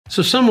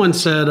So someone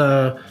said,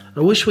 I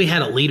wish we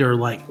had a leader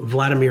like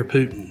Vladimir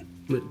Putin.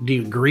 Do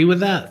you agree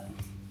with that?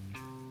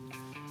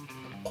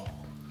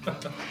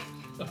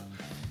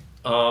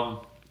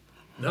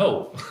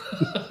 No.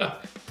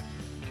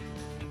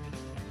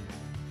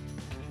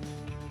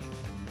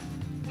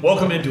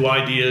 Welcome into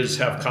Ideas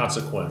Have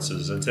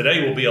Consequences, and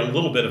today will be a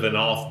little bit of an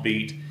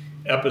offbeat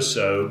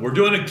episode. We're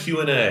doing a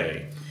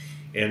Q&A,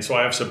 and so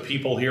I have some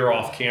people here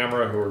off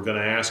camera who are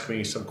going to ask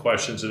me some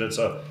questions, and it's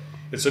a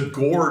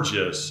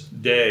gorgeous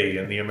day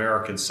in the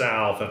American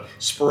South.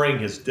 Spring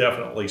has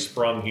definitely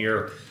sprung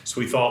here, so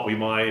we thought we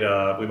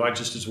might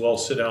just as well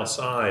sit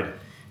outside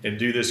and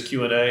do this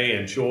Q&A,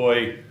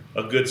 enjoy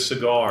a good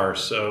cigar.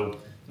 So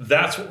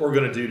that's what we're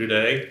going to do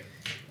today.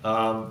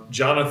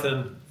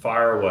 Jonathan,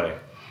 fire away.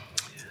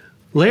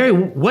 Larry,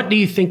 what do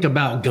you think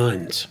about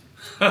guns?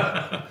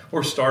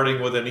 We're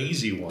starting with an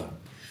easy one.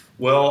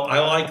 Well, I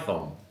like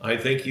them. I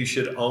think you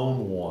should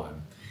own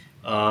one.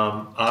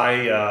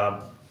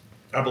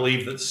 I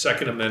believe that the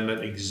Second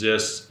Amendment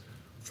exists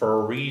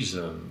for a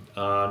reason.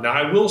 Now,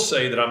 I will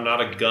say that I'm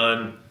not a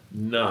gun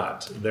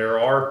nut. There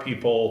are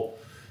people,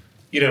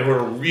 who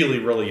are really,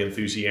 really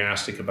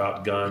enthusiastic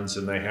about guns,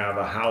 and they have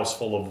a house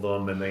full of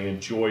them, and they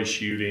enjoy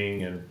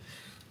shooting, and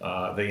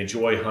they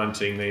enjoy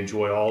hunting, they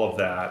enjoy all of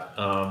that.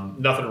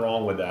 Nothing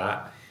wrong with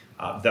that.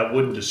 That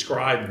wouldn't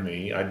describe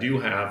me. I do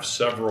have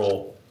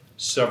several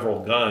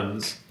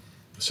guns,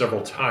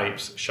 several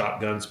types: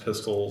 shotguns,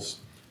 pistols,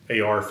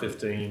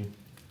 AR-15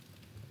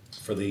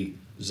 for the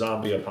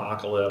zombie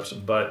apocalypse.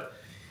 But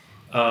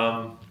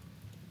I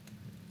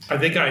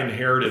think I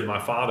inherited my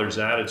father's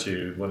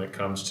attitude when it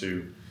comes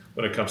to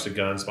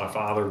guns. My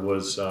father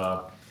was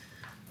a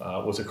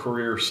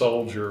career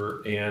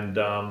soldier, and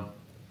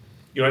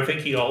I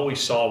think he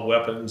always saw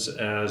weapons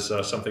as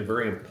something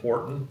very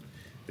important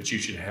that you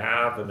should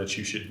have and that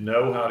you should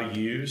know how to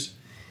use.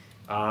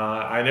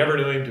 I never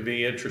knew him to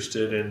be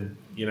interested in,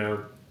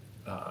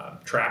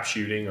 trap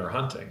shooting or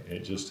hunting. It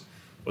just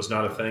was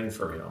not a thing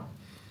for him.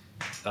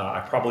 I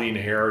probably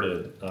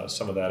inherited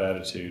some of that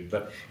attitude.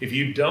 But if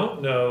you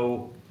don't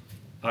own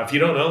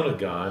a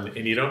gun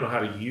and you don't know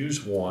how to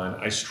use one,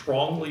 I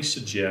strongly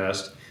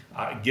suggest,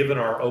 given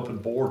our open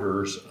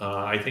borders,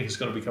 I think it's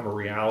going to become a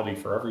reality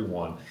for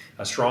everyone.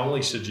 I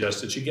strongly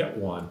suggest that you get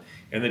one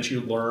and that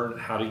you learn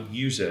how to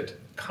use it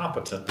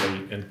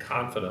competently and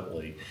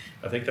confidently.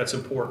 I think that's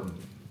important.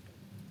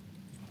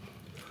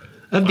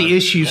 Of the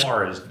issues,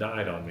 car has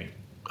died on me.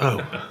 Oh,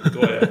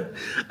 go ahead.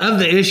 Of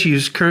the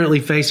issues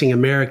currently facing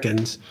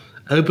Americans,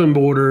 open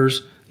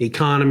borders,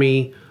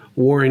 economy,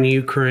 war in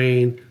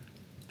Ukraine,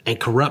 and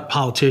corrupt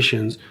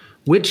politicians,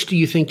 which do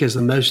you think is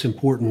the most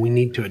important we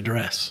need to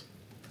address?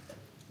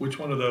 Which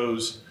one of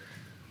those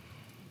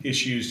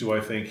issues do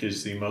I think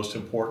is the most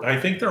important? I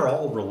think they're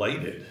all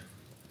related.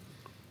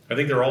 I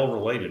think they're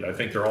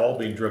all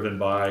being driven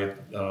by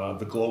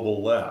the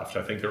global left.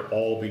 I think they're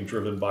all being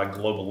driven by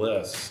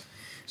globalists.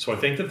 So I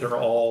think that they're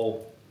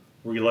all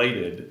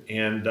related.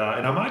 And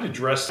I might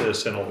address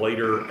this in a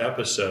later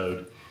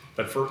episode.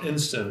 But for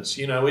instance,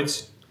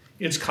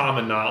 it's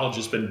common knowledge,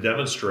 it's been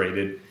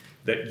demonstrated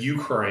that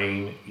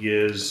Ukraine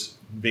is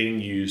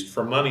being used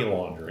for money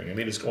laundering. I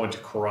mean, it's going to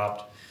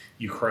corrupt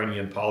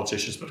Ukrainian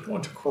politicians, but it's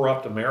going to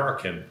corrupt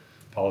American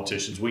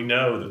politicians. We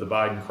know that the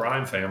Biden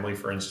crime family,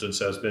 for instance,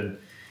 has been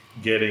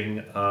getting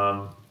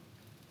a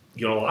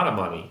lot of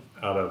money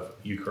out of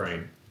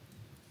Ukraine.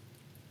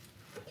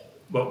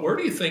 But where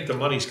do you think the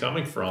money's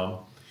coming from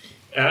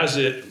as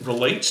it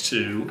relates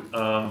to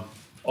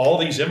all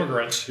these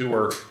immigrants who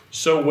are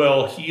so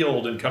well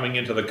heeled and coming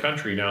into the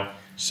country? Now,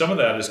 some of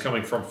that is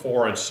coming from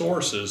foreign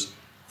sources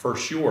for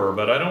sure,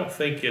 but I don't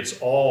think it's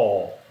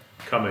all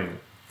coming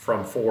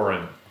from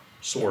foreign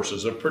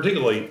sources,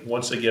 particularly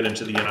once they get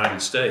into the United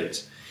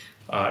States.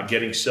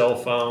 Getting cell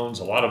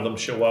phones, a lot of them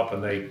show up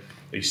and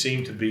they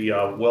seem to be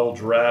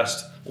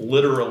well-dressed,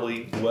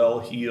 literally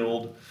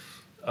well-heeled,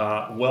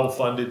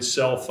 well-funded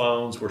cell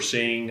phones. We're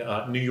seeing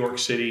New York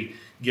City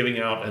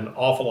giving out an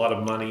awful lot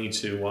of money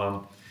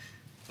to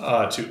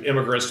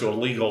immigrants, to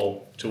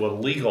illegal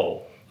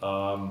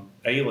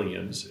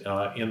aliens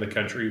in the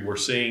country.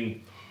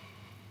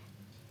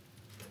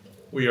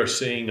 We are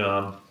seeing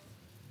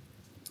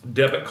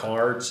debit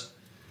cards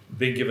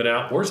being given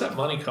out. Where's that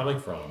money coming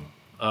from?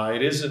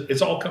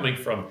 It's all coming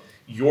from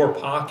your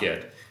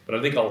pocket, but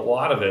I think a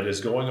lot of it is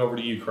going over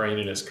to Ukraine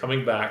and it's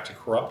coming back to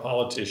corrupt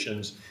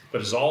politicians, but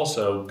it's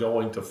also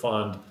going to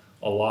fund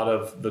a lot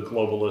of the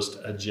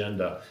globalist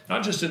agenda,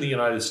 not just in the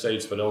United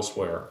States, but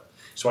elsewhere.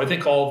 So I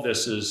think all of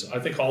this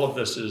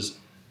is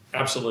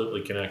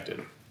absolutely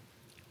connected.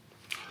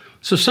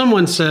 So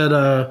someone said,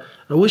 I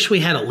wish we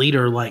had a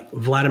leader like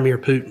Vladimir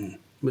Putin.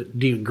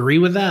 Do you agree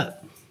with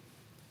that?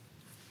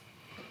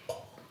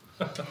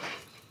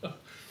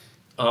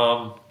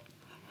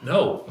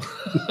 No,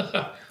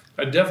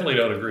 I definitely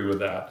don't agree with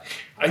that.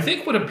 I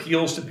think what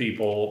appeals to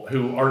people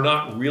who are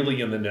not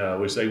really in the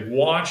know is they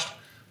watched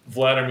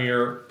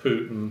Vladimir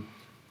Putin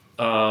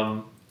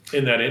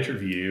in that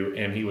interview,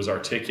 and he was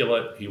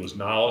articulate, he was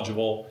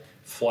knowledgeable,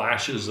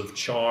 flashes of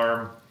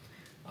charm.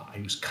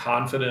 He was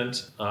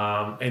confident,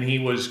 and he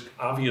was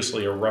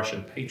obviously a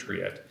Russian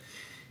patriot.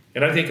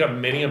 And I think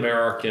many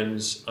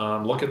Americans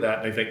look at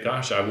that and they think,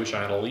 gosh, I wish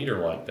I had a leader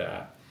like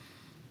that.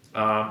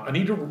 I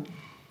need to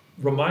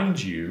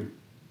remind you,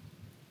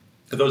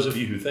 to those of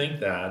you who think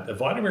that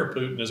Vladimir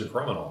Putin is a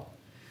criminal.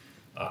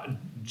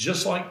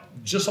 Just like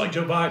Joe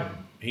Biden,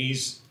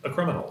 he's a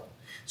criminal.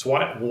 It's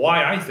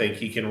why I think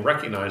he can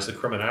recognize the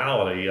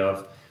criminality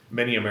of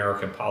many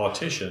American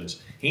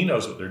politicians. He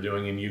knows what they're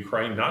doing in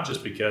Ukraine, not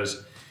just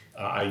because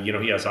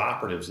he has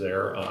operatives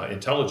there,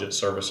 intelligence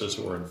services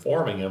who are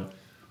informing him,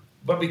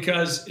 but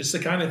because it's the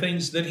kind of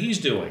things that he's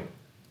doing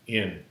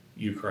in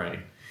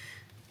Ukraine.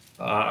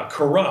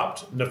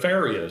 Corrupt,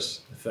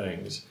 nefarious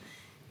things.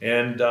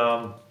 And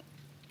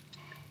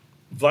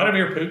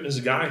Vladimir Putin is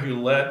a guy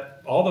who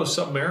let all those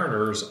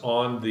submariners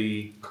on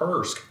the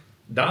Kursk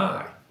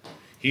die.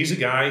 He's a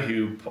guy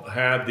who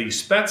had the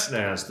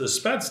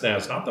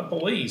Spetsnaz, not the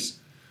police,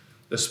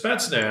 the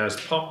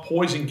Spetsnaz pump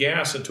poison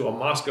gas into a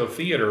Moscow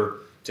theater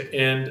to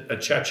end a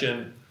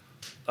Chechen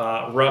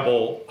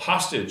rebel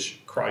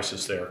hostage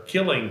crisis there,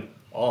 killing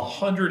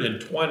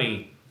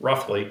 120,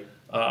 roughly,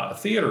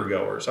 theater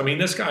goers. I mean,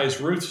 this guy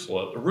is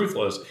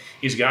ruthless.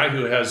 He's a guy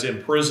who has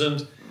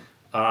imprisoned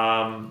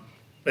and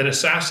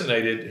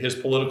assassinated his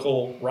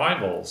political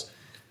rivals.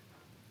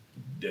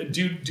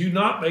 Do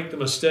not make the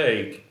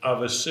mistake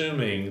of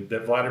assuming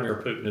that Vladimir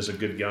Putin is a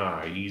good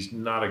guy. He's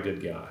not a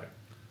good guy.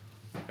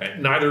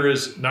 Neither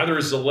is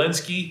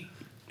Zelensky,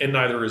 and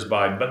neither is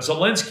Biden. But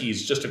Zelensky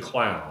is just a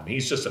clown.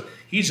 He's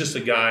just a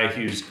guy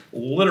who's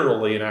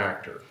literally an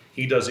actor.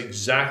 He does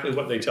exactly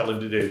what they tell him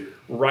to do,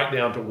 right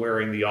down to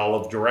wearing the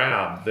olive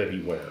drab that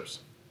he wears.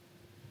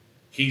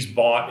 He's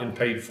bought and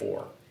paid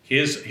for.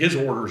 His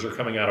orders are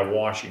coming out of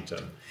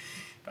Washington.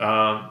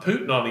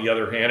 Putin, on the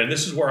other hand, and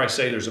this is where I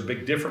say there's a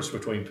big difference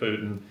between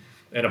Putin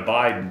and a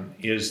Biden,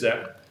 is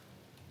that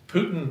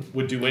Putin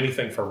would do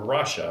anything for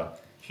Russia.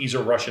 He's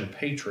a Russian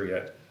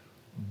patriot.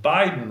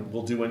 Biden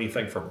will do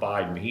anything for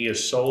Biden. He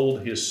has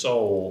sold his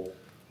soul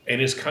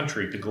and his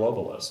country to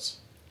globalists.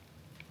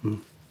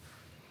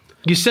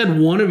 You said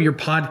on one of your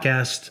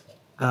podcasts,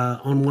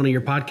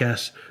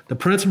 the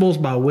principles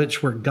by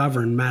which we're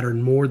governed matter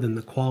more than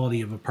the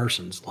quality of a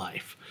person's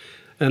life.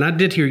 And I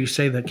did hear you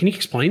say that. Can you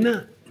explain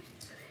that?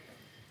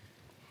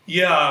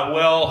 Yeah,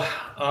 well,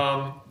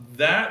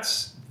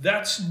 that's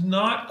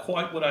not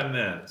quite what I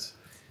meant.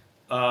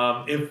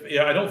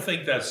 I don't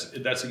think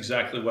that's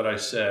exactly what I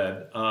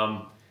said.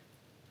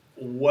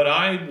 What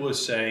I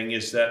was saying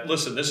is that,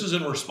 listen, this is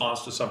in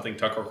response to something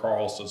Tucker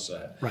Carlson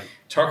said. Right.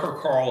 Tucker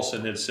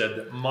Carlson had said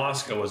that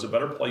Moscow is a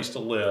better place to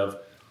live,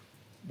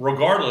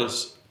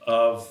 regardless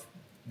of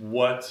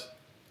what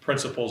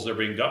principles they're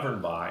being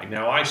governed by.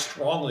 Now, I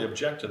strongly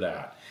object to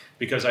that,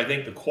 because I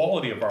think the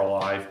quality of our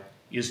life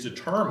is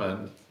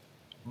determined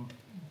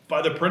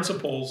by the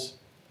principles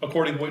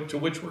according to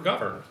which we're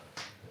governed.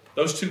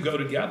 Those two go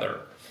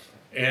together.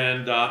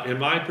 And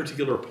my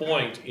particular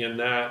point in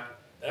that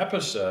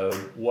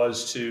episode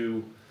was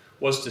to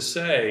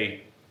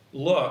say,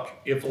 look,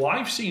 if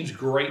life seems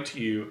great to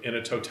you in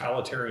a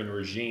totalitarian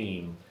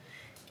regime,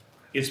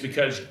 it's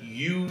because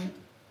you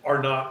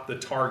are not the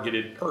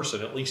targeted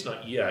person, at least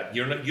not yet.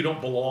 You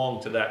don't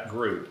belong to that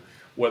group,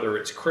 whether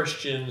it's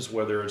Christians,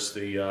 whether it's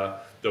the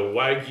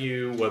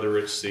Wagyu, whether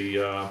it's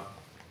the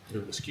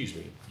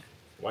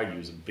Wagyu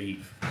is a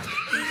beef.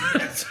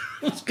 I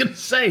was going to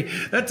say,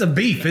 that's a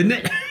beef, isn't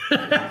it?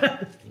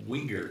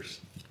 Uyghurs.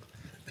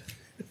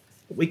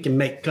 We can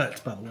make cuts,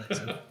 by the way.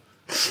 So.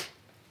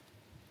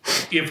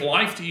 If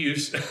life to you,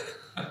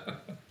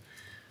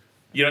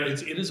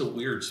 it is a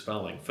weird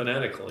spelling.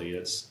 Phonetically,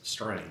 it's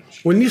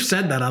strange. When you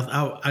said that,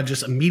 I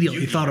just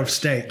immediately thought of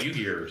steak.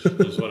 Uyghurs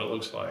is what it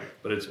looks like,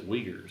 but it's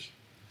Uyghurs.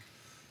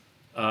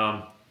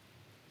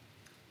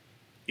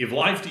 If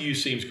life to you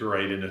seems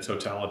great in a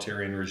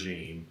totalitarian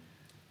regime,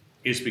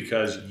 it's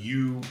because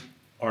you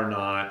are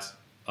not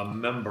a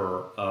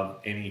member of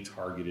any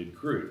targeted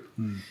group.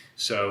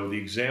 So the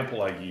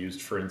example I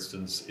used, for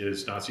instance,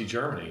 is Nazi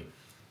Germany.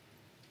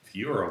 If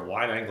you are a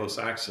white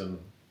Anglo-Saxon,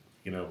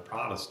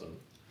 Protestant,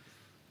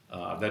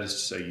 that is to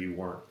say you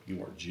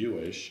weren't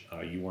Jewish,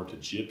 you weren't a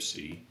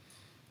gypsy,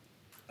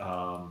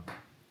 life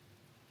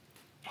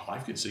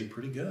could seem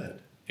pretty good.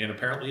 And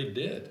apparently it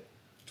did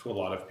to a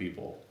lot of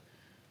people.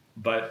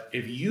 But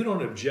if you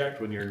don't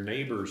object when your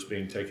neighbor's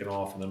being taken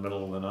off in the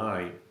middle of the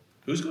night,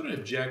 who's going to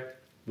object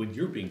when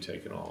you're being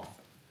taken off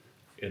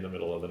in the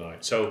middle of the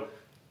night? So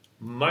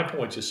my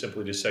point is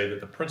simply to say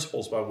that the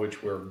principles by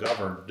which we're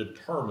governed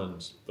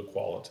determines the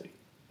quality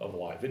of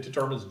life. It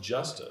determines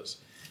justice.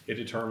 It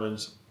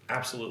determines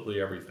absolutely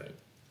everything.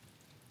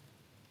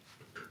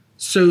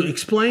 So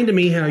explain to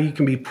me how you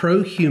can be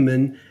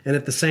pro-human and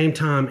at the same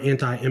time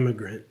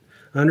anti-immigrant.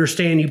 I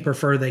understand you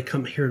prefer they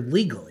come here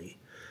legally,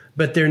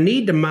 but their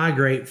need to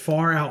migrate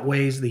far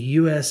outweighs the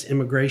U.S.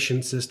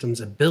 immigration system's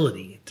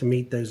ability to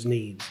meet those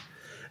needs.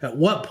 At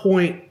what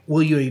point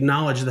will you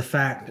acknowledge the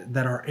fact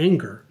that our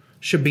anger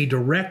should be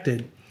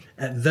directed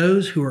at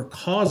those who are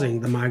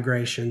causing the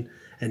migration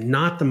and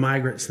not the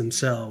migrants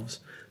themselves,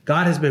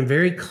 God has been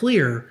very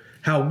clear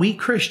how we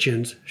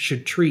Christians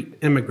should treat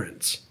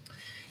immigrants.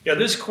 Yeah,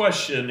 this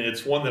question,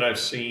 it's one that I've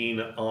seen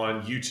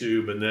on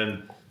YouTube, and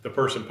then the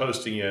person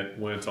posting it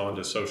went on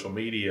to social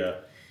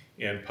media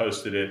and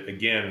posted it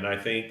again. And I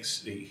think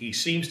he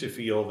seems to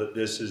feel that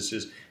this is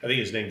his, I think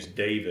his name's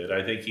David.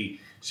 I think he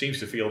seems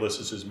to feel this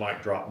is his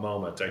mic drop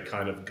moment, a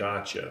kind of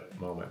gotcha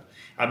moment.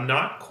 I'm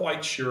not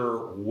quite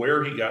sure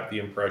where he got the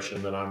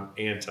impression that I'm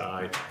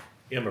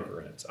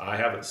anti-immigrant. I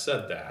haven't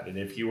said that. And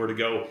if you were to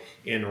go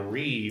and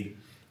read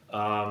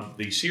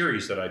the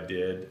series that I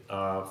did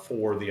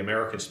for the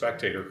American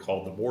Spectator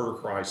called The Border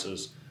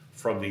Crisis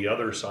from the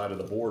Other Side of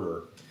the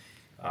Border,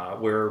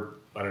 where,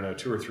 I don't know,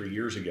 2 or 3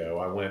 years ago,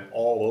 I went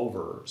all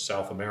over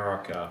South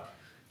America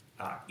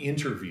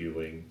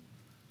interviewing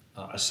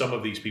some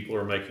of these people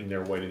who are making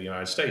their way to the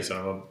United States.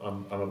 And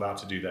I'm about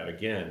to do that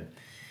again.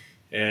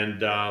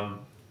 And,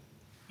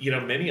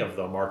 many of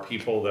them are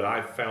people that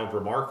I found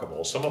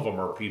remarkable. Some of them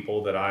are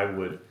people that I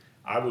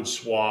would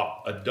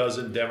swap a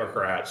dozen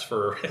Democrats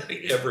for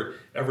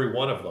every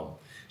one of them.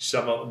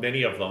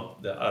 Many of them,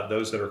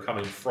 those that are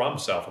coming from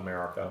South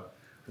America,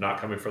 not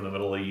coming from the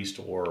Middle East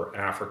or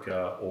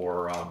Africa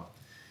or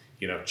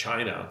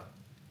China.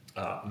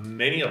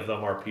 Many of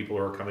them are people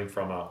who are coming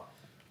from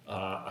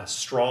a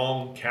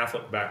strong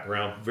Catholic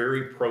background,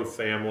 very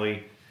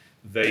pro-family.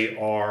 They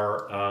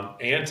are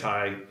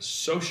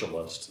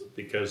anti-socialist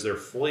because they're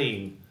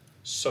fleeing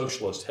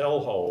socialist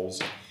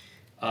hellholes.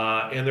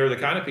 And they're the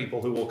kind of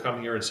people who will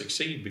come here and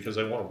succeed because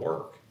they want to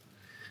work.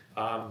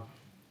 I'm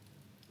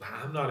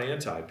not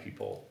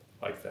anti-people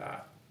like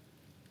that.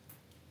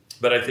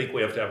 But I think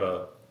we have to have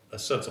a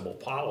sensible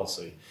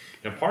policy.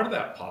 And part of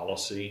that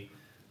policy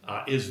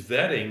is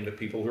vetting the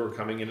people who are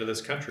coming into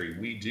this country.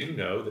 We do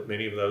know that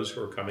many of those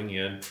who are coming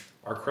in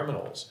are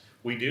criminals.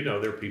 We do know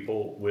they're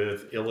people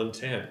with ill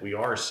intent. We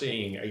are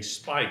seeing a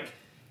spike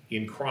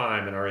in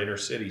crime in our inner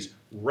cities,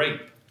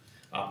 rape,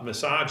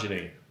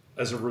 misogyny,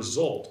 as a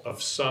result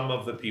of some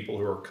of the people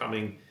who are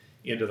coming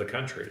into the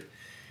country.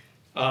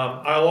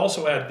 I'll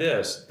also add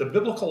this. The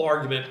biblical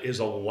argument is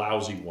a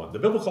lousy one. The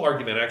biblical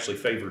argument actually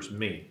favors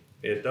me.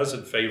 It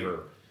doesn't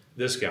favor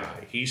this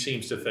guy. He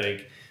seems to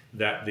think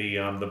that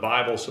the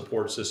Bible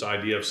supports this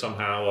idea of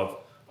somehow of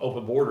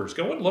open borders.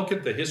 Go and look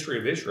at the history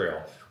of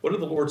Israel. What did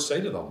the Lord say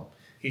to them?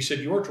 He said,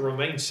 you are to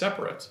remain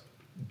separate.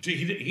 He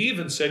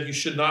even said you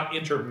should not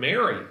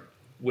intermarry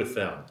with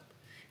them.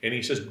 And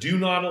he says, do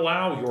not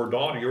allow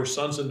your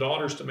sons and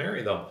daughters to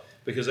marry them,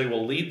 because they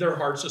will lead their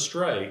hearts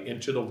astray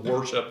into the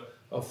worship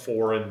of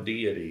foreign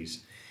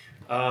deities.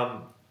 A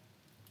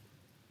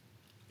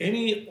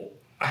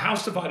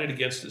house divided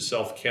against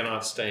itself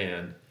cannot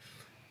stand.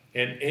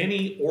 And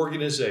any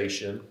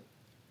organization,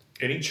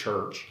 any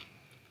church,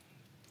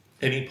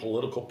 any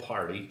political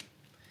party,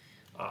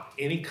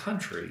 any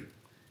country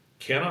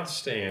cannot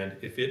stand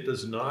if it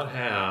does not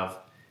have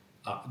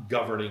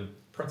governing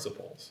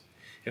principles.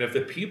 And if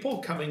the people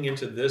coming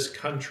into this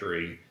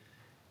country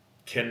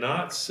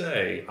cannot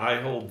say, I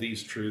hold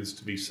these truths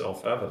to be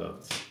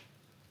self-evident,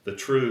 the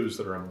truths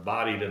that are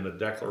embodied in the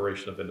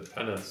Declaration of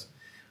Independence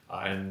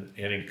and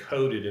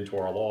encoded into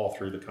our law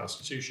through the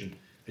Constitution,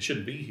 they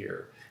shouldn't be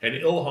here. And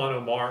Ilhan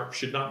Omar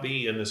should not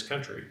be in this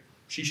country.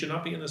 She should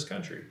not be in this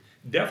country.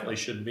 Definitely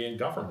shouldn't be in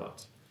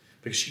government,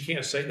 because she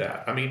can't say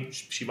that. I mean,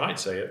 she might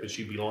say it, but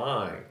she'd be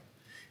lying.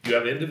 You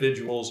have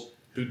individuals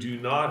who do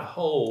not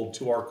hold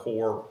to our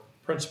core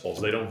principles.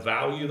 They don't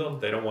value them.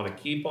 They don't want to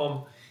keep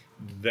them.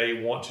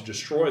 They want to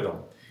destroy them.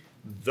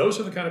 Those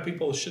are the kind of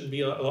people that shouldn't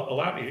be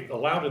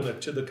allowed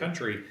into the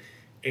country.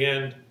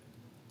 And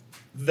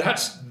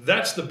that's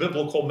the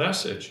biblical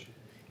message.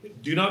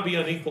 Do not be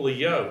unequally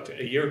yoked.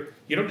 You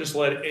don't just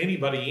let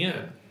anybody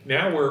in.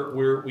 Now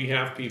we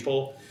have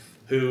people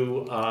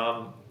who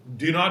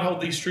do not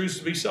hold these truths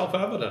to be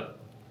self-evident.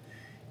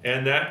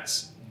 And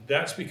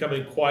that's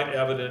becoming quite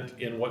evident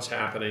in what's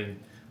happening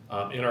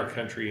in our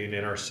country and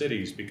in our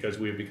cities, because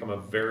we have become a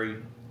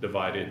very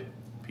divided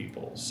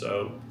people.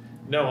 So,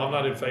 no, I'm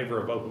not in favor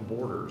of open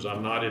borders.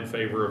 I'm not in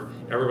favor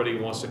of everybody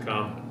who wants to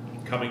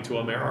coming to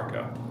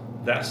America.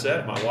 That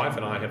said, my wife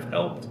and I have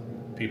helped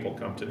people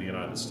come to the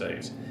United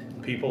States.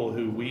 People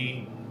who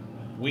we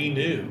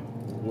knew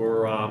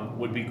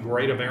would be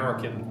great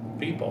American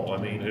people.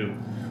 I mean,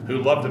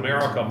 who loved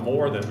America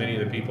more than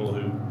many of the people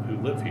who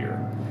live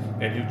here,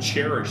 and who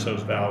cherish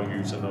those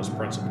values and those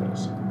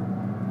principles.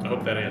 I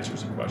hope that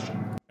answers the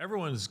question.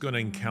 Everyone's going to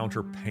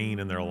encounter pain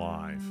in their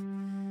life.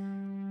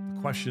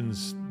 The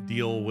questions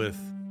deal with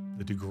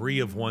the degree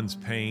of one's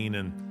pain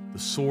and the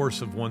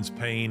source of one's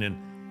pain and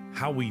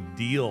how we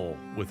deal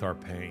with our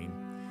pain.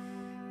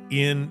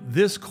 In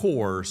this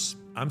course,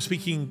 I'm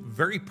speaking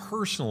very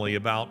personally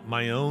about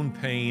my own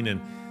pain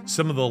and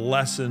some of the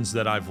lessons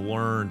that I've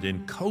learned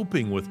in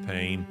coping with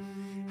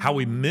pain, how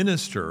we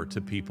minister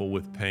to people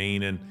with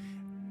pain, and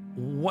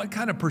what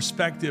kind of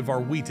perspective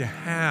are we to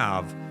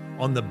have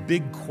on the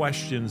big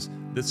questions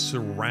that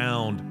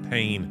surround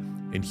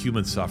pain and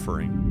human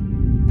suffering.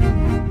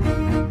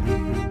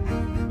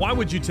 Why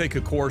would you take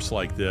a course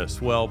like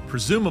this? Well,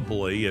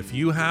 presumably, if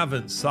you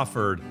haven't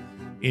suffered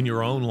in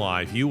your own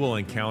life, you will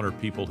encounter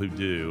people who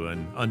do,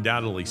 and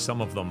undoubtedly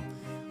some of them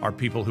are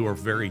people who are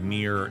very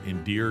near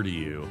and dear to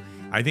you.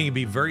 I think it'd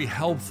be very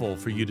helpful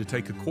for you to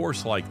take a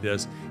course like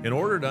this in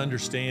order to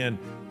understand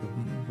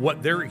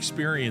what they're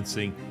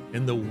experiencing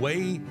and the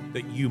way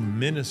that you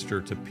minister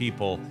to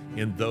people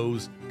in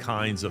those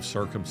kinds of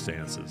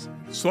circumstances.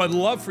 So I'd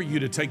love for you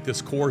to take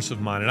this course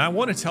of mine. And I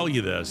want to tell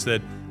you this,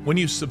 that when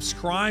you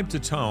subscribe to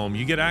Tome,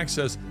 you get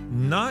access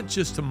not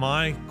just to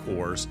my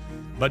course,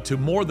 but to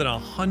more than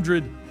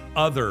 100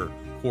 other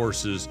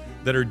courses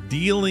that are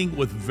dealing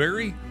with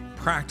very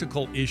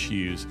practical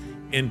issues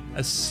and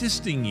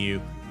assisting you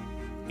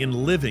in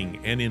living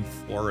and in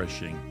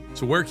flourishing.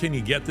 So where can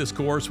you get this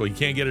course? Well, you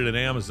can't get it at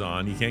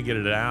Amazon. You can't get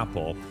it at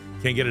Apple.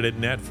 You can't get it at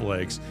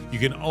Netflix. You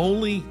can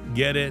only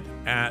get it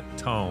at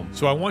Tome.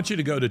 So I want you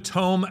to go to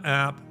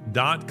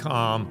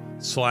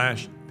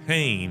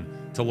tomeapp.com/pain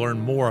to learn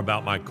more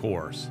about my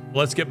course.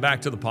 Let's get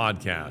back to the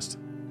podcast.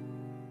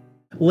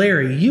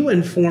 Larry, you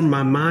inform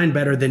my mind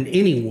better than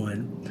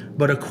anyone,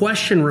 but a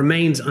question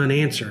remains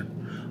unanswered.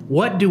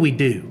 What do we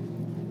do?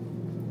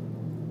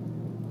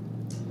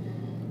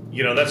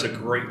 You know, that's a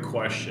great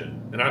question.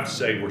 And I have to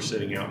say, we're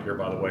sitting out here,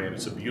 by the way, and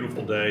it's a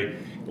beautiful day.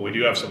 And we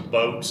do have some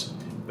boats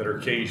that are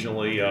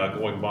occasionally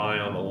going by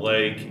on the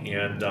lake,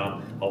 and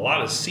a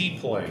lot of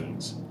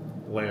seaplanes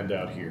land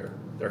out here.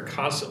 They're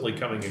constantly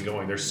coming and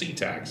going. They're sea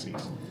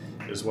taxis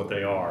is what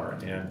they are.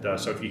 And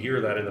so if you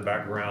hear that in the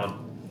background,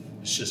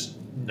 it's just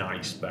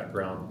nice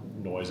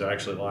background noise. I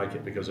actually like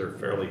it because they're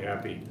fairly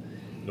happy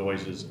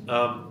noises.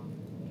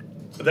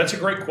 But that's a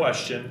great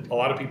question. A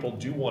lot of people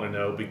do want to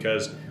know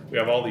because we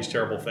have all these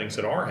terrible things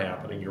that are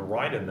happening. You're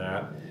right in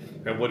that.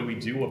 And what do we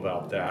do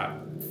about that?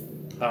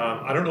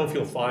 I don't know if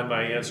you'll find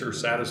my answer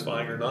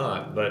satisfying or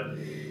not, but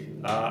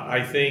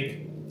I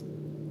think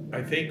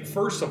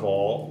first of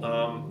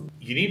all,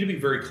 you need to be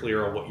very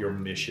clear on what your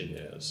mission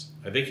is.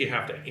 I think you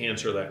have to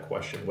answer that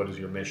question. What is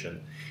your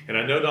mission? And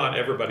I know not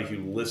everybody who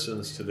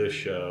listens to this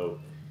show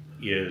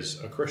is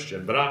a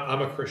Christian, but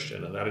I'm a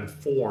Christian, and that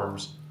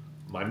informs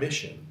my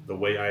mission, the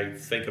way I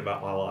think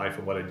about my life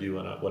and what I do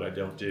and what I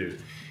don't do.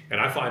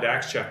 And I find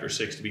Acts chapter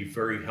 6 to be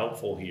very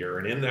helpful here.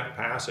 And in that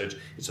passage,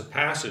 it's a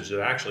passage that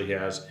actually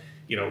has,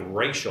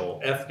 racial,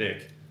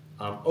 ethnic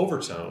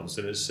overtones.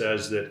 And it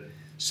says that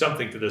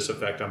something to this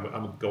effect,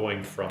 I'm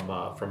going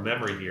from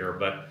memory here,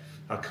 but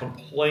a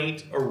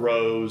complaint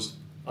arose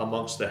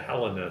amongst the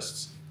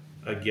Hellenists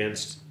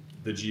against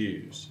the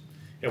Jews.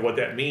 And what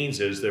that means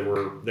is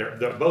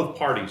both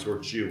parties were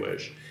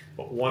Jewish,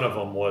 but one of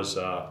them was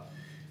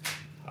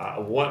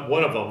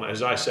one of them,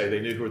 as I say,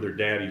 they knew who their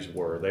daddies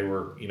were. They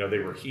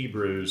were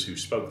Hebrews who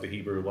spoke the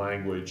Hebrew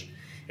language,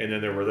 and then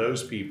there were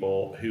those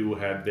people who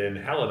had been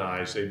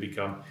Hellenized. They'd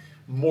become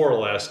more or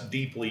less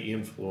deeply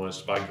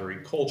influenced by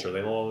Greek culture.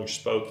 They no longer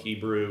spoke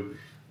Hebrew.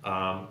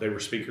 They were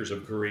speakers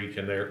of Greek,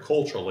 and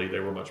culturally they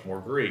were much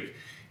more Greek.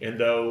 And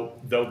though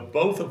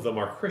both of them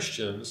are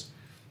Christians,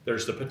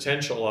 there's the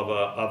potential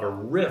of a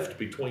rift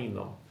between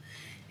them.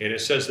 And it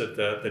says that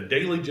the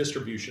daily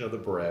distribution of the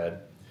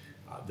bread,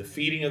 the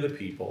feeding of the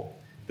people,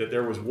 that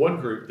there was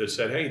one group that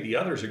said, hey, the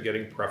others are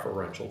getting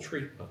preferential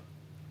treatment.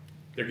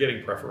 They're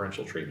getting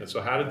preferential treatment. So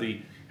how did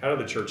the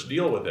church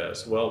deal with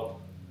this?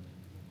 Well,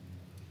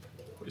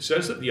 it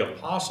says that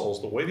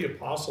the way the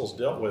apostles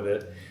dealt with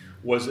it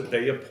was that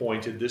they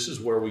appointed, this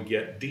is where we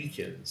get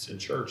deacons in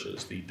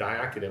churches. The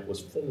diaconate was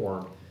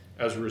formed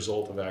as a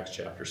result of Acts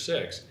chapter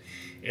 6.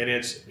 And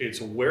it's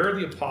where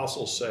the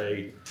apostles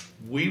say,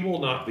 we will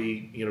not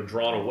be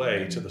drawn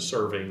away to the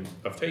serving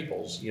of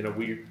tables.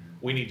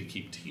 We need to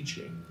keep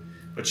teaching.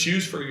 But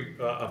choose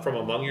from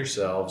among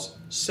yourselves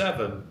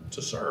 7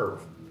 to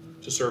serve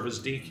as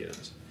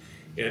deacons.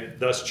 And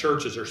thus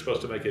churches are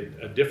supposed to make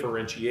a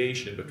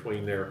differentiation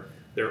between their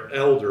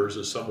elders,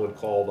 as some would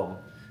call them,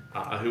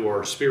 who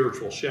are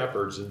spiritual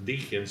shepherds, and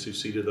deacons who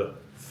see to the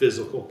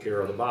physical care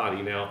of the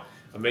body. Now,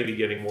 I may be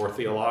getting more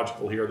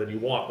theological here than you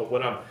want, but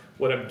what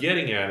I'm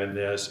getting at in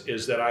this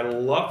is that I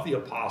love the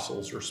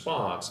apostles'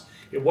 response.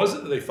 It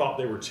wasn't that they thought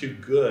they were too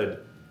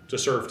good to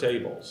serve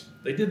tables.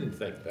 They didn't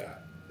think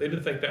that. They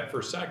didn't think that for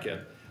a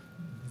second.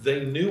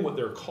 They knew what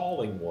their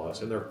calling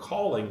was, and their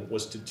calling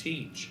was to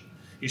teach.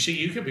 You see,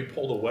 you can be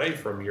pulled away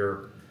from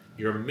your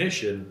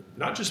mission,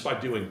 not just by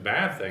doing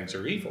bad things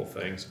or evil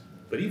things,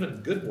 but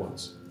even good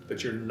ones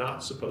that you're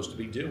not supposed to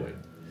be doing.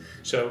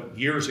 So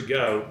years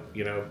ago,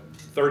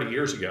 30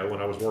 years ago,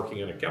 when I was working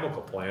in a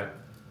chemical plant,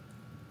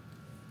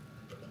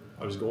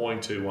 I was going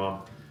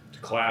to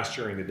class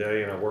during the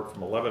day, and I worked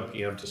from 11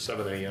 p.m. to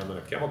 7 a.m. in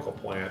a chemical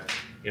plant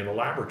in a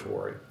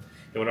laboratory.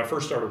 And when I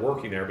first started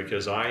working there,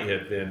 because I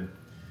had been,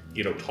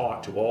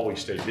 taught to always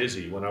stay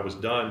busy, when I was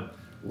done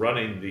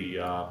running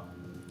the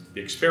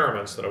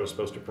experiments that I was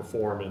supposed to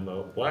perform in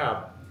the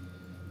lab,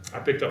 I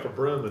picked up a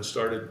broom and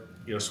started,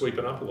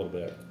 sweeping up a little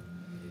bit.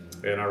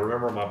 And I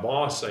remember my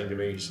boss saying to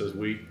me, he says,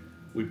 we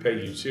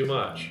pay you too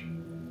much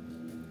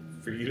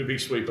for you to be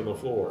sweeping the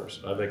floors.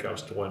 I think I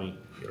was 20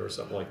 or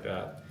something like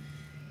that.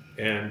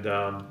 And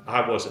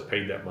I wasn't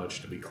paid that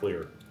much, to be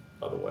clear,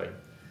 by the way.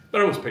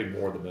 But I was paid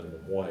more than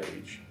minimum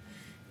wage.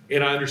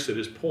 And I understood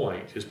his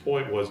point. His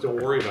point was,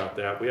 don't worry about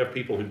that. We have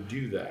people who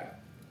do that.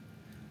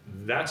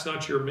 That's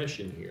not your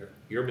mission here.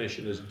 Your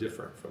mission is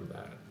different from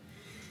that.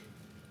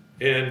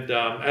 And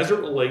as it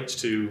relates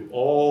to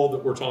all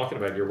that we're talking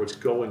about here, what's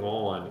going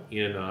on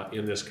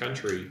in this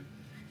country,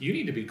 you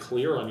need to be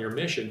clear on your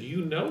mission. Do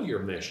you know your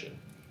mission?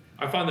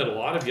 I find that a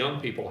lot of young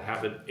people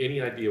haven't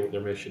any idea what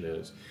their mission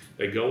is.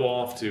 They go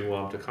off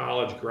to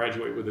college,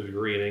 graduate with a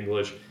degree in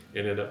English,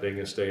 and end up being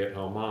a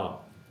stay-at-home mom.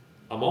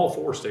 I'm all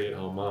for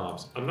stay-at-home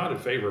moms. I'm not in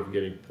favor of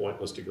getting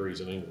pointless degrees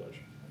in English.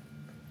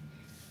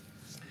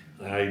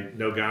 I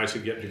know guys who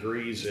get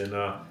degrees in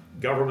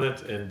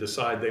government and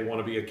decide they want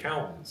to be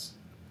accountants.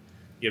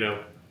 You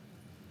know,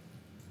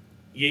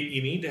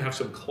 you need to have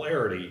some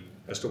clarity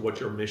as to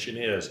what your mission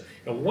is.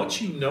 And once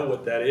you know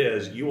what that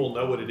is, you will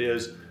know what it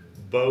is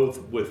both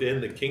within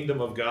the kingdom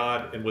of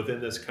God and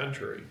within this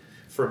country.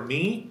 For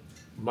me,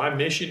 my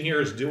mission here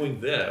is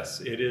doing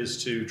this. It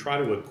is to try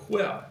to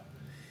equip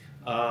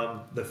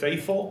the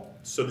faithful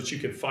so that you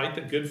can fight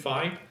the good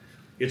fight.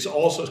 It's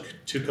also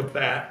to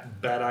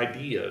combat bad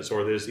ideas,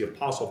 or as the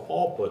Apostle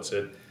Paul puts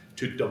it,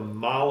 to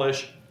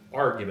demolish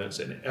arguments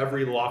and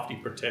every lofty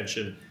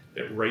pretension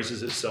that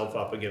raises itself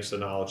up against the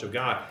knowledge of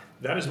God.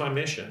 That is my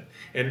mission.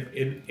 And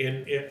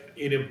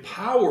it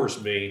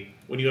empowers me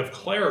when you have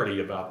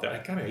clarity about that. I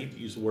kind of hate to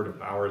use the word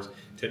empowers,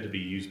 tend to be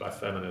used by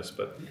feminists,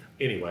 but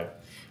anyway,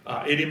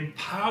 it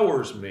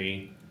empowers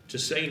me to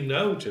say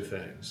no to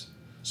things.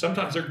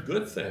 Sometimes they're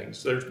good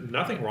things. There's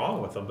nothing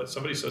wrong with them, but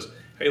somebody says,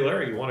 hey,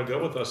 Larry, you want to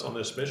go with us on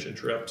this mission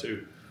trip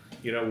to,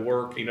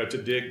 work,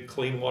 to dig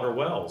clean water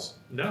wells?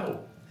 No.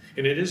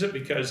 And it isn't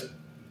because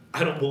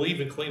I don't believe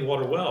in clean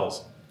water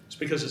wells. It's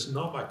because it's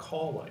not my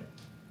calling.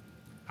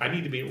 I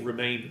need to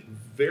remain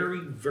very,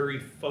 very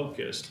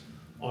focused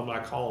on my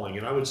calling.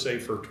 And I would say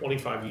for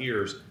 25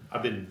 years,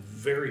 I've been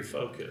very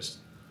focused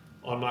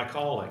on my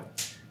calling.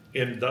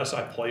 And thus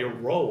I play a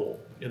role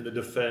in the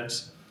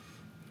defense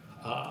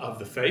of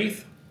the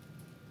faith.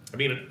 I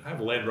mean, I have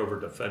a Land Rover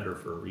Defender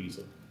for a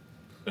reason.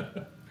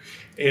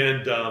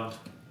 and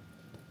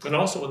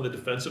also in the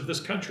defense of this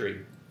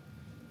country.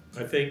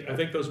 I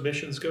think those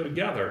missions go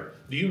together.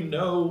 Do you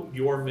know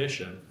your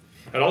mission?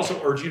 I'd also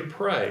urge you to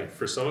pray.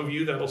 For some of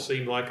you, that'll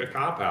seem like a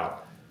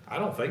cop-out. I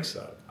don't think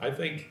so. I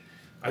think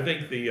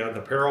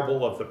the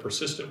parable of the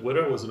persistent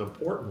widow is an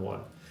important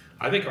one.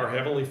 I think our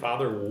Heavenly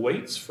Father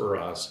waits for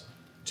us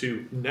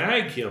to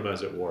nag Him,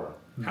 as it were.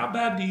 How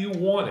bad do you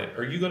want it?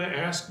 Are you going to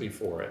ask me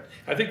for it?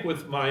 I think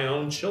with my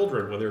own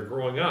children, when they're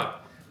growing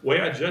up, the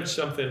way I judge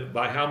something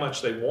by how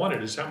much they want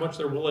it is how much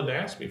they're willing to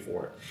ask me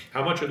for it.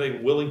 How much are they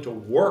willing to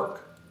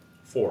work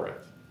for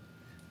it?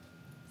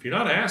 If you're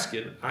not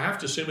asking, I have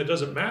to assume it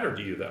doesn't matter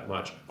to you that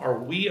much. Are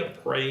we a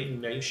praying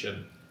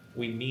nation?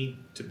 We need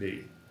to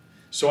be.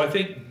 So I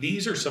think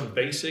these are some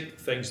basic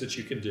things that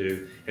you can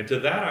do. And to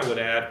that I would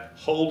add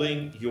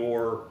holding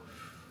your,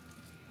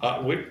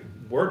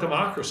 we're a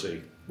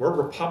democracy. We're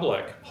a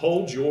republic.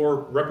 Hold your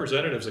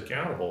representatives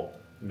accountable.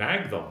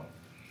 Nag them.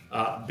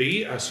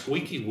 Be a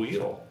squeaky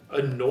wheel.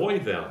 Annoy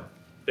them.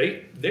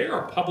 They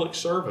are public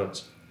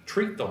servants.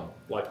 Treat them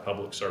like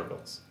public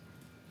servants.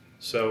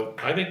 So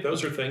I think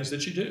those are things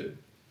that you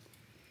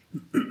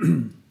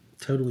do.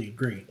 Totally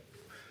agree.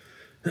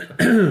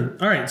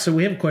 All right, so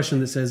we have a question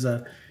that says,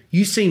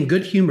 you seem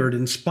good-humored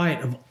in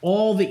spite of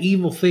all the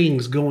evil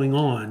things going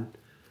on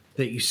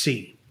that you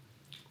see.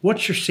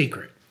 What's your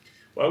secret?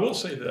 Well, I will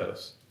say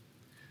this,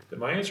 that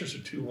my answers are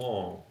too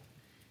long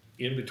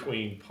in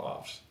between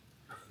puffs.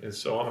 And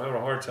so I'm having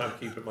a hard time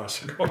keeping my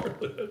cigar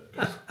lit.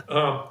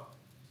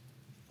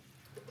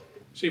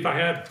 See, if I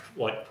had,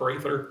 like,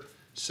 Prather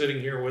sitting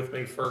here with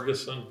me,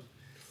 Ferguson,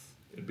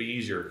 it'd be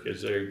easier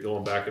because they're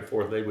going back and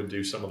forth. They would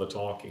do some of the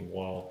talking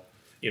while,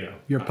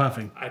 You're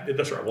puffing.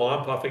 That's right. Well,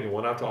 I'm puffing, and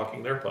when I'm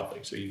talking, they're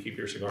puffing. So you keep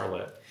your cigar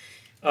lit.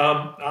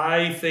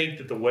 I think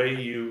that the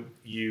way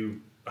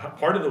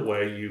part of the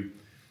way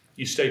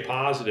you stay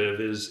positive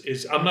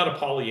is I'm not a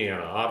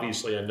Pollyanna.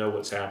 Obviously, I know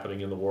what's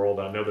happening in the world.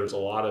 I know there's a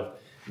lot of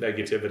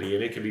negativity,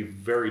 and it can be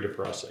very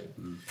depressing.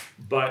 Mm.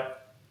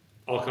 But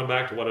I'll come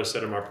back to what I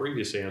said in my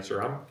previous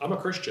answer. I'm a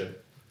Christian.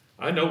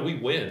 I know we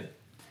win.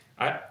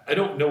 I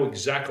don't know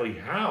exactly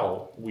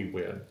how we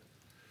win.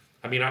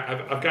 I mean,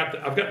 I've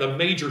got the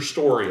major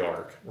story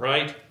arc,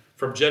 right?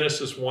 From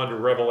Genesis 1 to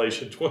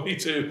Revelation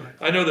 22.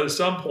 I know that at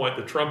some point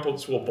the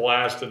trumpets will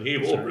blast and He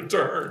will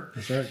return.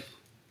 That's right.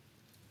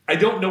 I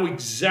don't know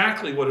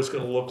exactly what it's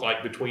going to look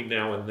like between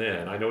now and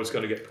then. I know it's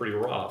going to get pretty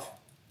rough.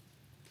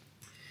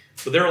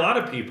 But there are a lot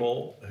of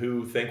people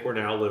who think we're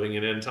now living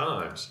in end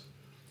times.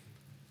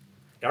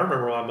 I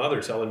remember my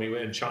mother telling me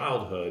in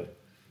childhood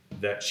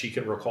that she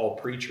can recall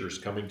preachers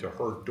coming to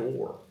her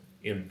door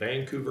in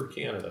Vancouver,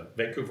 Canada,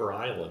 Vancouver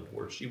Island,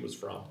 where she was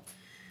from,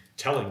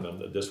 telling them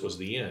that this was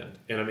the end.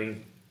 And I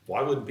mean,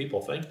 why wouldn't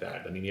people think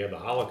that? I mean, you had the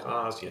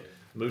Holocaust, you had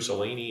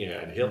Mussolini, you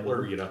had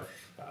Hitler, the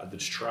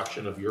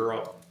destruction of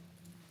Europe.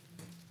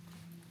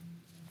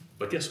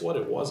 But guess what?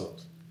 It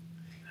wasn't.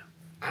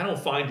 I don't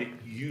find it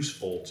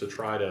useful to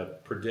try to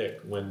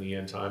predict when the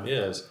end time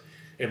is.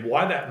 And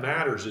why that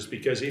matters is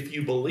because if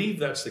you believe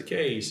that's the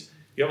case,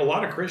 you have a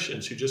lot of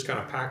Christians who just kind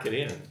of pack it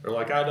in. They're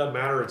like, "Ah, it doesn't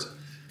matter.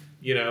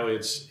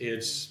 It's,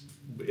 it's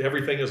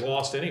everything is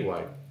lost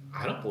anyway."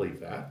 I don't believe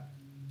that.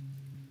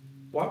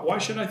 Why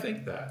should I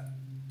think that?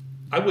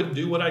 I wouldn't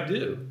do what I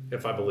do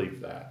if I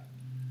believed that.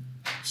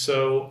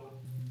 So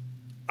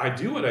I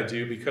do what I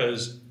do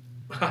because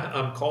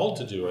I'm called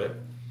to do it,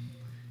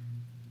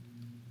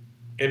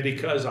 and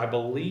because I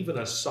believe in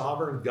a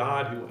sovereign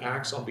God who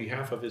acts on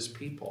behalf of his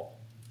people.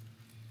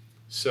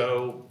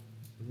 So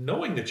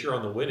knowing that you're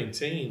on the winning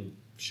team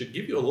should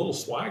give you a little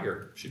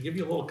swagger, should give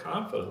you a little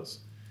confidence.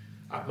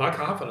 My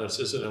confidence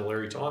isn't in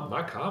Larry Taunton.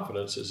 My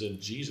confidence is in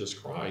Jesus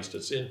Christ.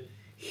 It's in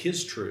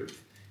his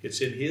truth.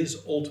 It's in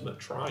his ultimate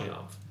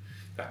triumph.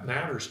 That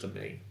matters to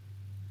me.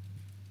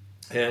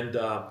 And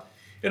I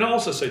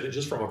also say that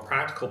just from a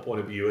practical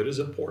point of view, it is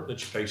important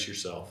that you pace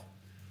yourself.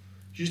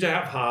 You should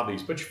have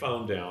hobbies. Put your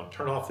phone down.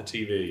 Turn off the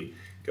TV.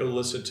 Go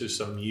listen to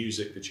some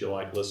music that you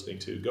like listening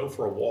to. Go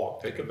for a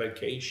walk. Take a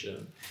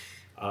vacation.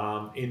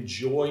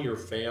 Enjoy your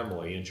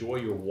family. Enjoy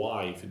your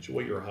wife.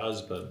 Enjoy your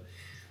husband.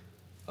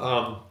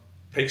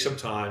 Take some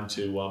time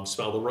to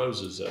smell the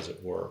roses, as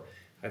it were.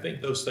 I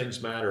think those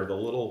things matter. The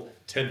little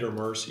tender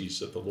mercies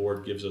that the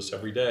Lord gives us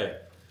every day.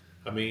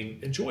 I mean,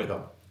 enjoy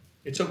them.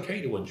 It's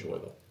okay to enjoy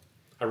them.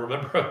 I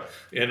remember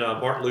in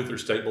Martin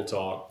Luther's Table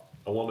Talk,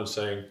 a woman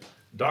saying,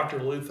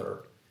 "Dr.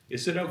 Luther,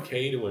 is it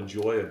okay to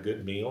enjoy a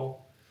good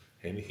meal?"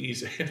 And in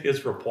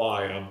his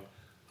reply,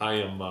 I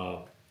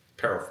am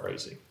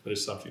paraphrasing, but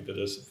it's something to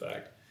this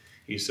effect.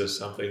 He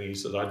says,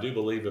 "I do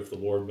believe if the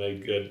Lord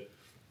made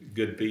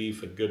good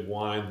beef and good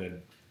wine,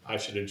 then I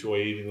should enjoy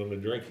eating them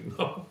and drinking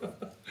them."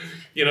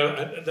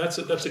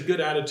 That's a good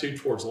attitude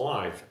towards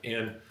life.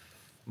 And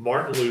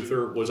Martin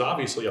Luther was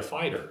obviously a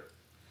fighter.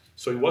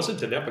 So he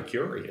wasn't an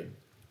Epicurean.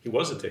 He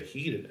wasn't a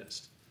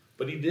hedonist.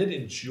 But he did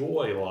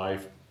enjoy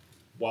life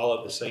while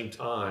at the same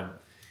time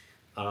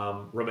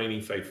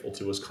remaining faithful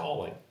to his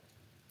calling.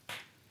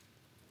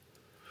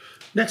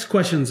 Next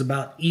question is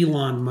about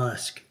Elon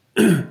Musk.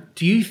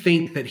 Do you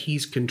think that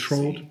he's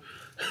controlled?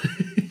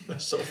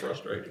 That's so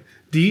frustrating.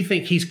 Do you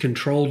think he's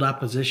controlled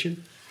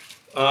opposition?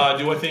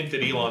 Do I think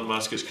that Elon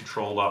Musk has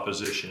controlled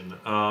opposition?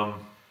 By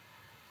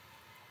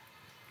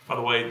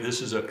the way,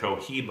 this is a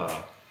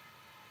Cohiba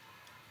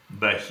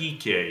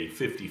Bahike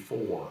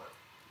 54.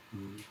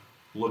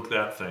 Look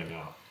that thing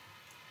up.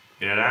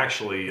 And it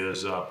actually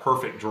is a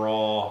perfect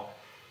draw,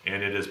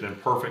 and it has been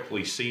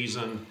perfectly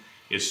seasoned.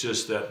 It's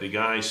just that the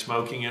guy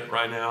smoking it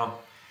right now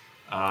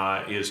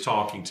is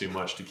talking too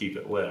much to keep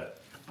it lit.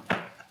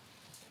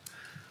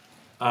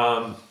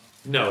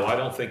 No, I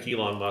don't think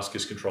Elon Musk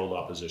has controlled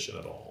opposition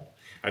at all.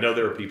 I know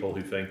there are people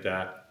who think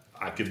that.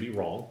 I could be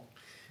wrong,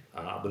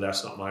 but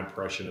that's not my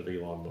impression of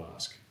Elon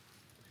Musk.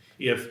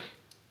 If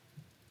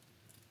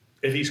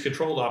he's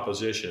controlled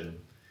opposition,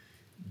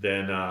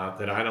 then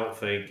I don't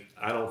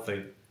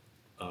think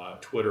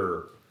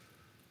Twitter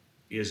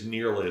is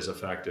nearly as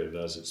effective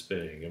as it's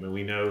being. I mean,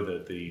 we know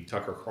that the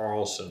Tucker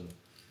Carlson.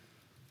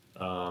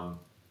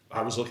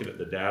 I was looking at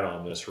the data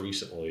on this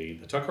recently.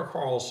 The Tucker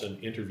Carlson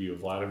interview of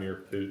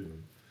Vladimir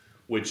Putin,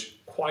 which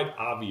quite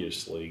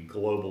obviously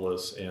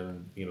globalists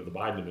and the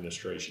Biden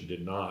administration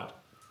did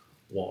not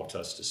want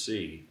us to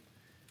see,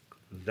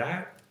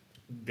 that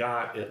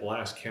got at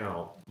last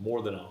count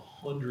more than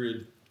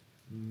 100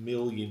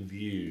 million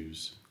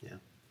views. Yeah.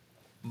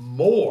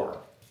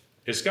 More.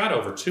 It's got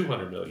over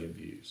 200 million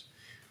views.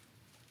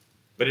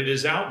 But it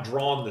has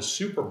outdrawn the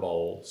Super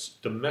Bowl's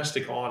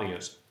domestic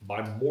audience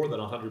by more than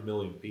 100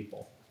 million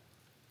people.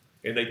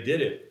 And they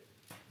did it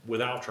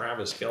without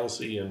Travis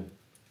Kelce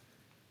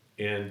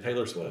and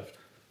Taylor Swift.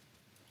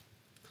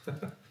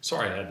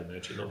 Sorry I had to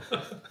mention them.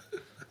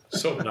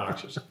 So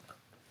obnoxious.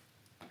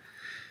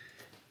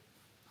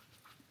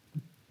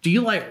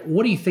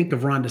 What do you think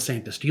of Ron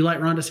DeSantis? Do you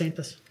like Ron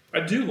DeSantis? I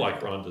do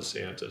like Ron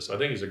DeSantis. I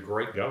think he's a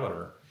great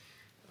governor.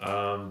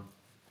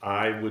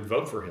 I would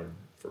vote for him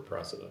for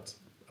president.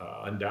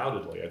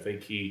 Undoubtedly. I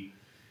think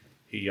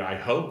I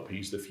hope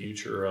he's the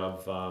future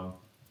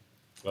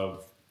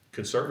of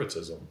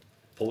conservatism,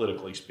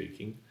 politically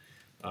speaking,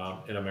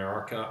 in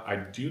America. I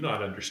do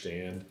not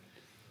understand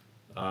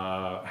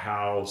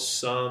how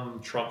some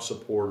Trump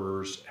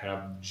supporters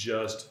have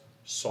just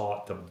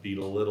sought to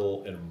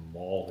belittle and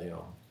maul him.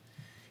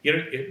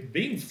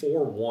 Being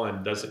for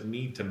one doesn't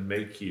need to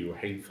make you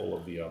hateful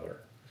of the other.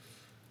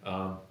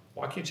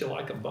 Why can't you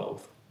like them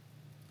both?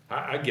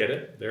 I get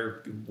it.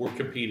 We're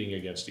competing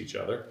against each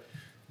other.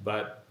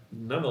 But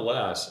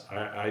nonetheless,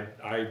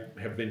 I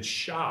have been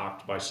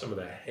shocked by some of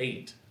the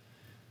hate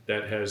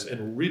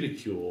and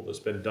ridicule that's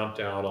been dumped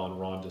out on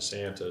Ron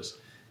DeSantis,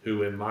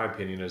 who, in my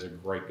opinion, is a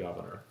great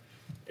governor.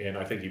 And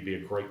I think he'd be a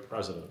great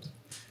president.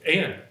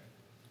 And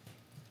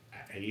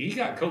he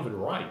got COVID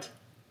right.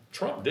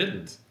 Trump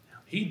didn't.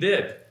 He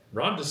did.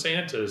 Ron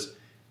DeSantis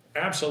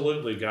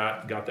absolutely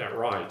got that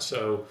right.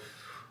 So,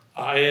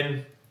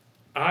 I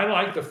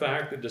like the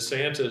fact that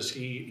DeSantis,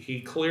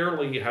 he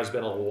clearly has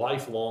been a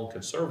lifelong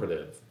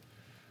conservative.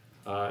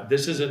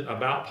 This isn't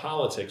about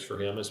politics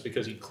for him. It's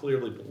because he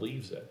clearly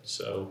believes it.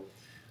 So,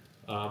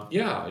 I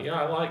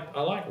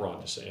like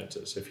Ron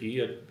DeSantis. If he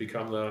had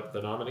become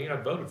the nominee,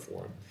 I'd voted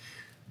for him.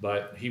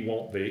 But he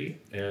won't be,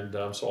 and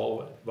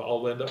so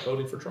I'll end up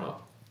voting for Trump.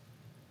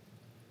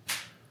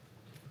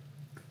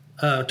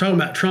 Talking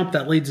about Trump,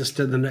 that leads us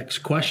to the next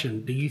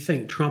question. Do you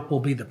think Trump will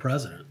be the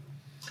president?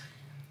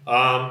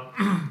 Well,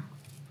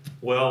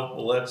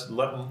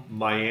 let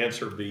my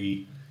answer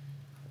be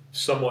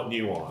somewhat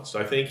nuanced.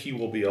 I think he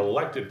will be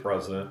elected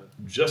president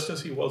just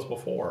as he was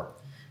before,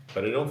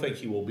 but I don't think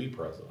he will be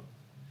president.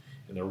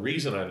 And the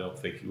reason I don't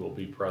think he will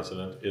be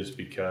president is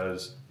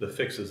because the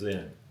fix is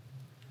in.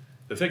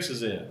 The fix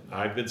is in.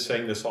 I've been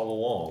saying this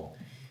all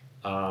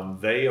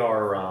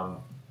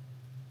along.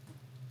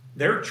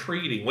 They're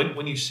treating,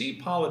 when you see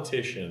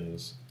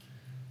politicians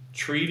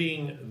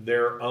treating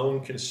their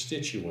own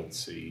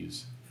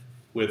constituencies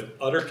with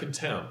utter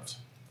contempt,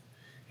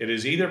 it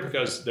is either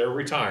because they're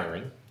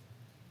retiring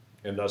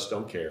and thus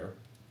don't care,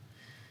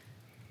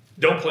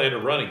 don't plan to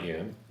run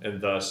again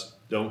and thus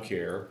don't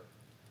care,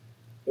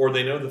 or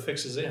they know the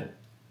fix is in.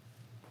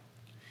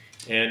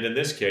 And in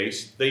this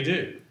case, they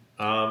do.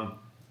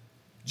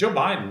 Joe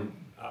Biden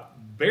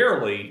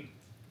barely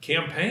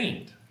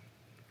campaigned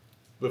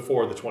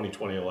before the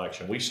 2020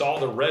 election. We saw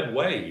the red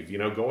wave,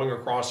 going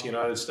across the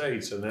United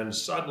States, and then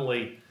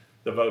suddenly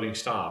the voting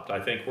stopped.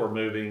 I think we're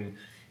moving,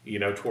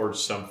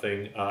 towards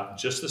something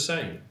just the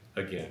same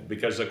again,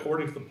 because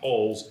according to the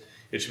polls,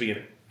 it should be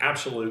an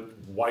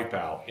absolute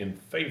wipeout in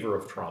favor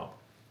of Trump.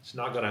 It's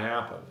not going to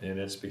happen, and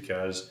it's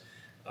because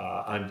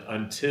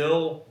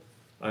until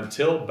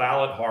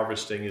ballot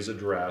harvesting is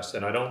addressed,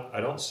 and I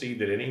don't see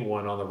that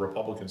anyone on the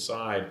Republican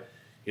side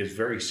is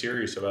very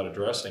serious about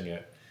addressing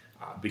it,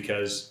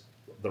 because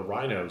the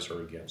rhinos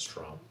are against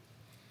Trump.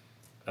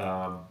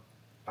 I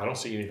don't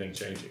see anything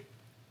changing.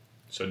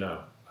 So no,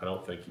 I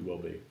don't think he will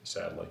be,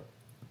 sadly.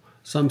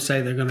 Some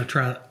say they're going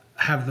to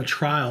have the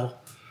trial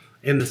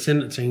and the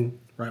sentencing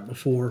right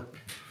before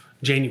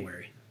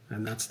January,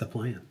 and that's the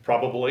plan.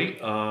 Probably.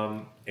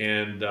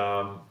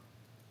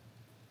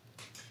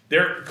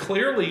 They're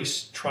clearly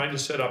trying to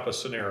set up a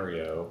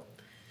scenario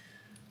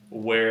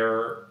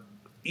where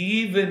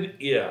even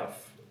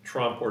if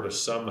Trump were to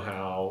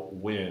somehow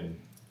win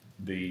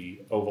the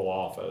Oval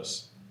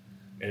Office,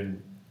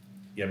 and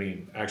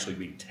actually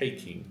be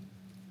taking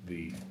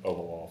the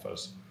Oval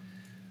Office,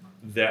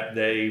 that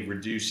they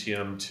reduce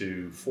him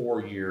to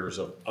 4 years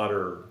of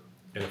utter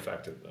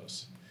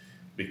ineffectiveness,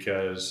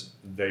 because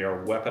they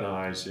are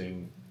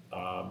weaponizing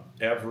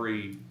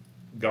every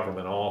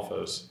government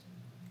office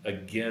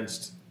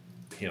against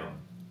him.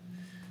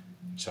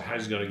 So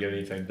how's he going to get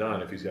anything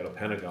done if he's got a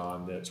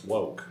Pentagon that's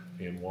woke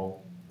and won't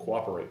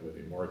cooperate with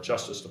him, or a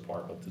Justice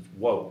Department that's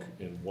woke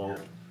and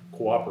won't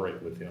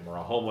cooperate with him, or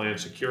a Homeland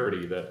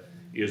Security that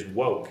is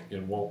woke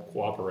and won't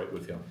cooperate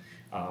with him,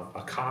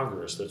 a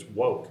Congress that's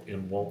woke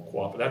and won't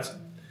cooperate?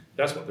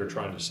 That's what they're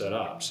trying to set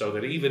up, so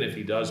that even if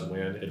he does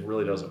win, it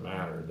really doesn't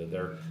matter, that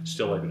they're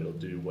still able to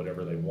do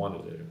whatever they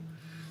want to do.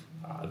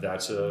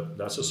 That's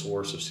a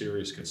source of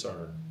serious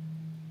concern.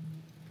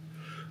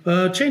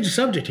 Change the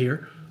subject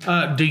here.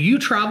 Do you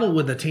travel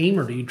with a team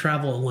or do you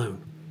travel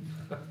alone?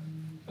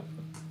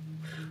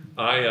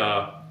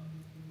 I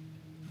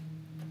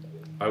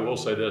will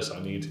say this: I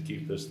need to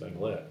keep this thing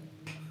lit.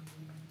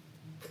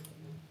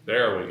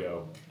 There we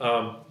go.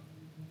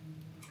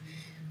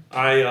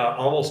 I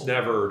almost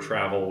never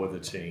travel with a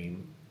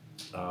team.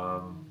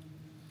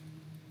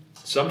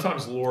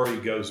 Sometimes Lori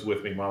goes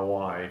with me, my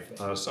wife.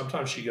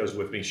 Sometimes she goes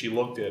with me. She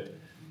looked at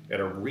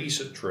a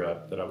recent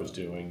trip that I was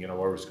doing, where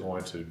I was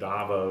going to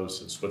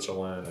Davos and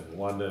Switzerland and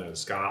London and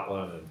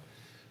Scotland and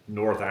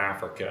North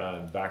Africa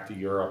and back to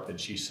Europe. And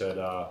she said,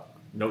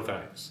 no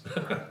thanks.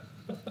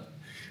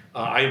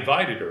 I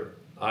invited her.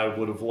 I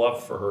would have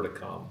loved for her to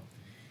come.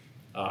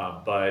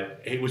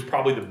 But it was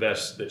probably the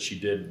best that she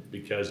did,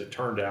 because it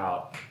turned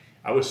out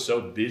I was so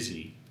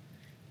busy.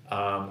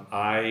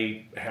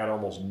 I had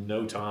almost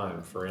no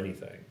time for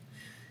anything.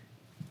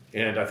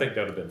 And I think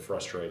that would have been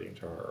frustrating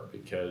to her,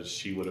 because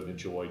she would have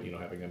enjoyed,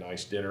 having a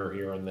nice dinner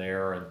here and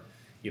there, and,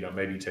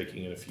 maybe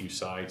taking in a few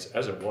sites.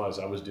 As it was,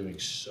 I was doing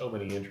so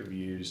many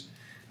interviews.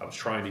 I was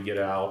trying to get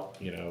out,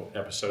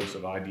 episodes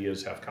of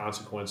Ideas Have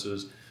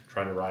Consequences,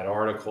 trying to write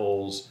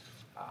articles.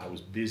 I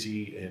was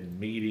busy in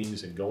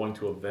meetings and going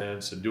to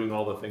events and doing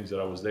all the things that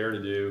I was there to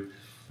do.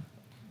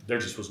 There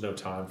just was no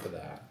time for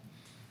that.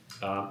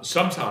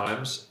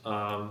 Sometimes, if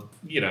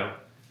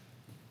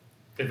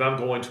I'm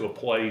going to a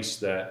place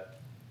that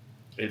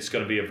it's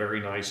going to be a very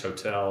nice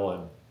hotel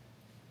and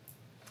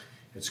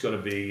it's going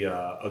to be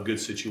a good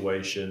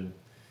situation,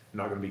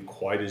 not going to be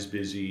quite as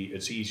busy,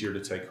 it's easier to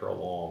take her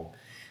along.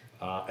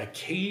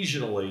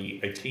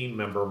 Occasionally, a team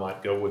member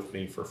might go with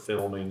me for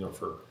filming or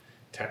for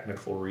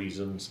technical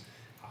reasons.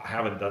 I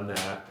haven't done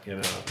that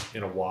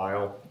in a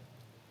while.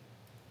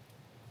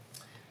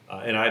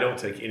 And I don't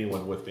take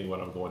anyone with me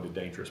when I'm going to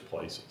dangerous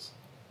places.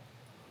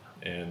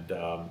 And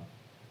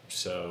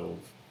so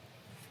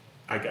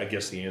I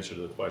guess the answer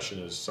to the question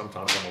is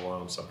sometimes I'm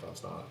alone,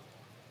 sometimes not.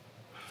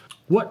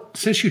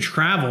 Since you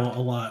travel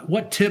a lot,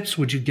 what tips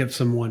would you give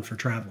someone for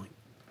traveling?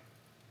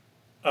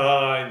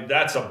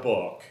 That's a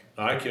book.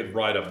 I could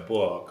write a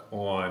book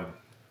on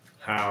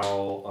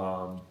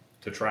how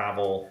to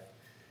travel.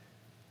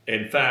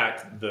 In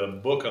fact, the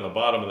book on the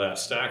bottom of that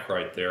stack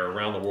right there,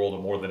 Around the World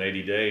in More Than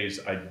 80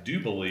 Days, I do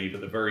believe at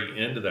the very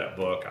end of that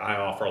book, I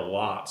offer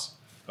lots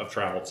of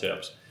travel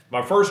tips.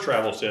 My first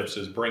travel tips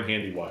is bring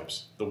handy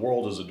wipes. The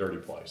world is a dirty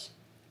place.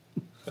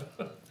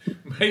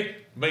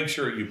 Make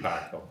sure you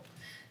pack them.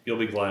 You'll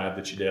be glad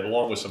that you did,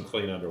 along with some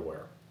clean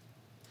underwear.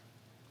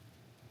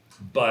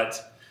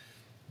 But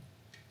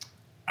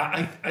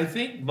I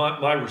think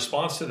my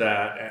response to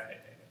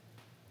that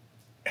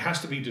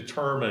has to be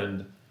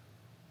determined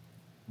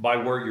by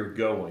where you're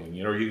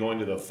going. Are you going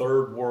to the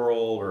third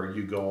world, or are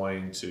you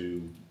going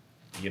to,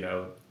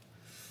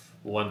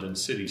 London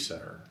city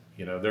center?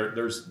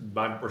 There's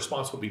my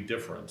response will be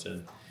different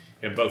in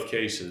both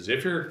cases.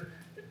 If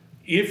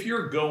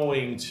you're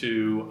going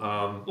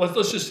to,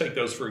 let's just take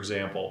those for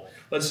example.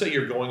 Let's say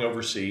you're going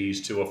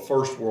overseas to a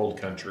first world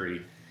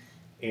country,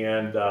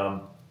 and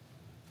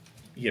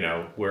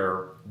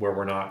where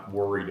we're not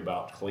worried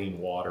about clean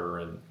water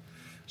and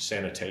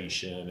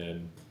sanitation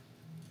and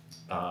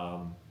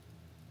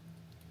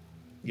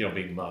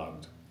being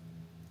mugged.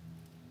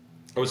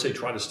 I would say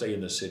try to stay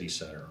in the city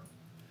center.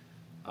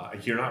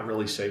 You're not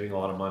really saving a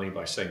lot of money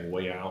by staying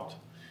way out.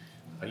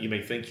 You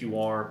may think you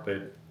are,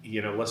 but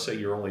let's say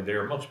you're only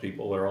there. Most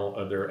people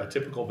a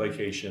typical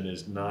vacation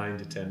is 9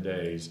 to 10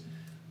 days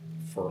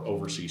for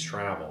overseas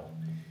travel,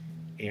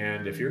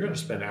 and if you're going to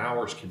spend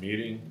hours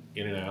commuting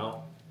in and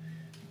out,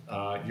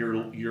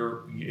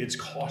 it's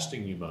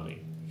costing you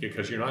money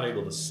because you're not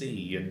able to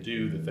see and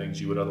do the things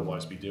you would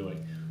otherwise be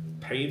doing.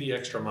 Pay the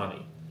extra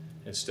money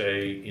and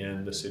stay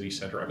in the city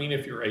center. I mean,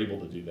 if you're able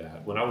to do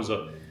that. When I was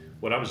a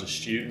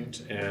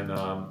student and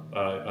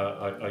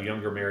a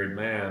younger married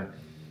man,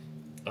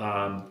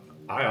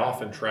 I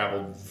often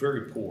traveled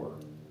very poor.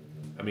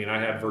 I mean, I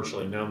had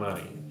virtually no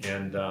money,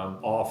 and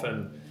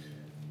often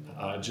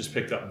just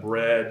picked up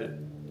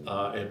bread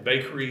at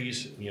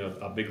bakeries,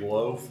 a big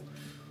loaf.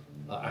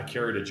 I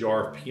carried a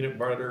jar of peanut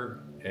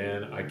butter,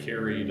 and I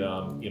carried,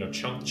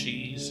 chunk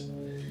cheese,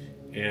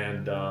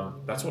 and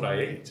that's what I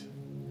ate.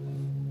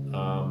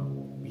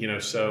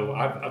 So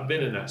I've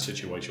been in that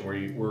situation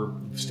where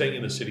staying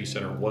in the city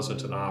center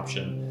wasn't an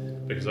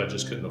option because I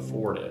just couldn't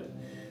afford it.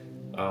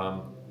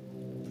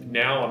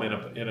 Now I'm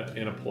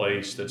in a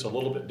place that's a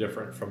little bit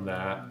different from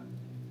that,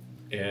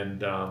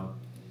 and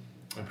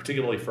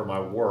particularly for my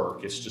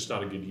work, it's just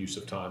not a good use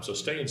of time. So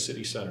stay in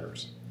city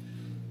centers.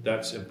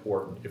 That's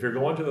important. If you're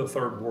going to the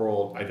third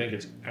world, I think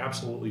it's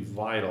absolutely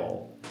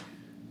vital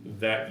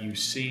that you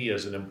see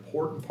as an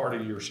important part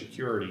of your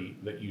security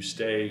that you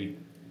stay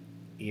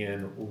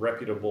in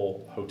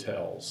reputable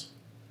hotels.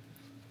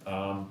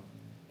 A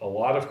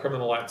lot of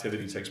criminal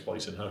activity takes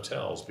place in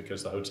hotels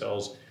because the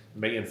hotels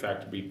may in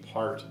fact be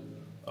part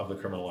of the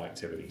criminal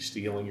activity,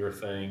 stealing your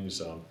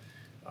things,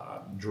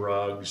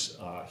 drugs,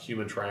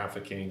 human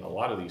trafficking, a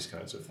lot of these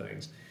kinds of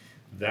things.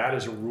 That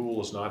as a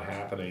rule is not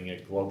happening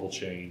at global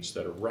chains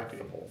that are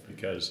reputable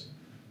because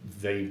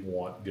they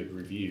want good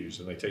reviews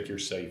and they take your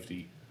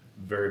safety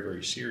very,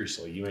 very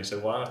seriously. You may say,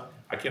 well,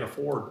 I can't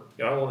afford,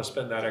 I don't want to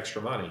spend that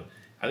extra money.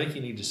 I think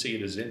you need to see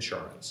it as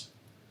insurance,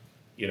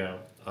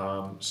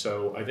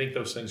 so I think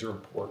those things are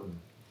important.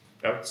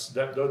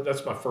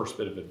 That's my first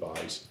bit of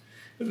advice.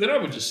 And then I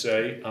would just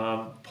say,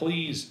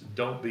 please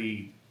don't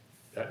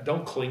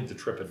cling to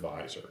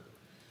TripAdvisor,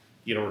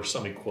 or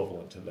some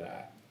equivalent to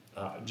that.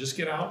 Just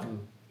get out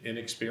and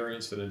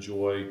experience and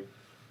enjoy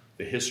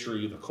the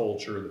history, the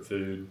culture, the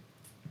food,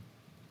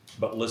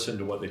 but listen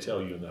to what they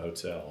tell you in the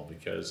hotel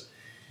because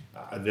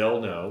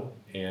they'll know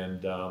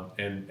and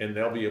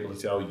they'll be able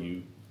to tell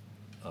you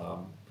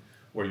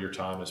where your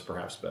time is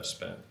perhaps best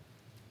spent.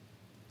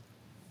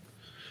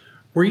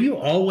 Were you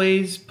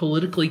always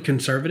politically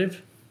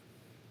conservative?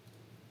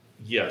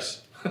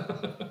 Yes.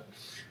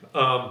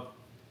 I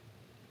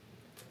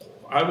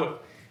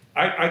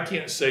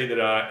can't say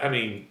that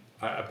I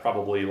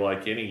probably,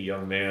 like any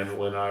young man,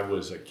 when I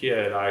was a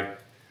kid, I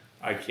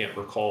can't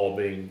recall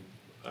being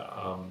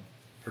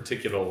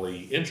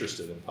particularly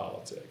interested in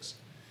politics.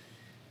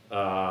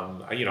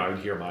 I would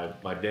hear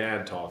my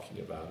dad talking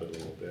about it a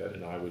little bit,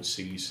 and I would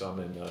see some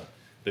in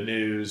the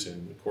news,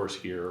 and of course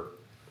hear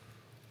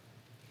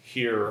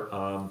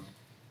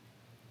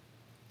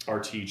our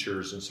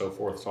teachers and so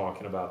forth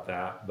talking about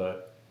that.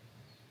 But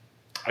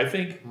I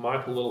think my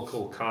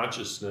political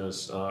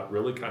consciousness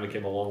really kind of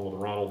came along with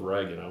Ronald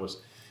Reagan. I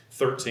was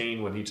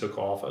 13 when he took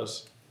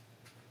office,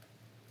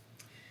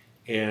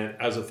 and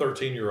as a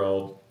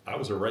 13-year-old, I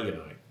was a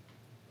Reaganite.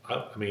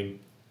 I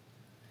mean,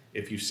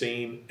 if you've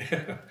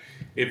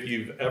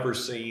ever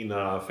seen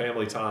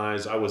Family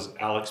Ties, I was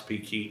Alex P.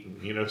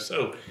 Keaton.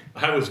 So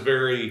I was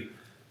very,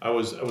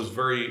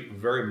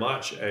 very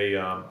much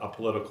a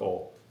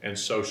political and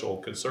social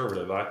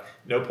conservative.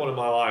 No point in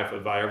my life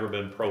have I ever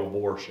been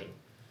pro-abortion.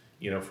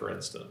 For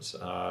instance,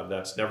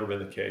 that's never been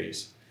the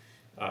case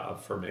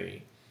for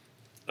me.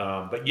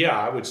 But yeah,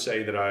 I would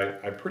say that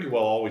I pretty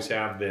well always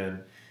have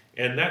been,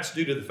 and that's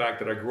due to the fact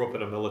that I grew up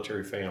in a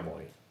military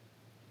family.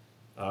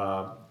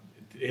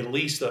 At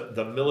least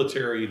the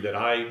military that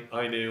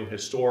I knew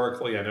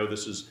historically, I know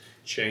this has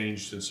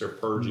changed since they're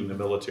purging the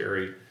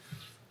military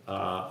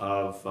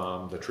of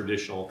the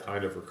traditional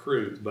kind of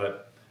recruit,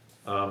 but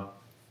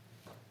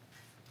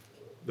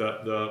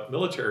the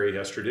military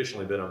has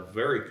traditionally been a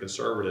very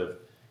conservative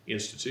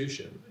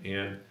institution,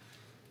 and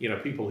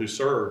people who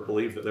served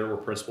believed that there were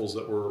principles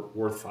that were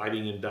worth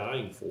fighting and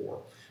dying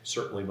for.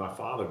 Certainly, my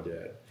father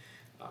did.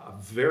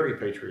 Very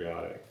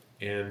patriotic,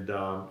 and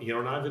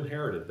and I've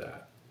inherited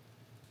that.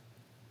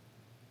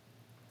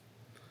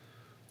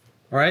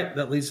 All right,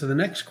 that leads to the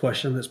next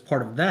question that's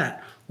part of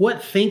that.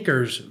 What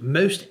thinkers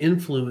most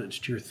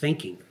influenced your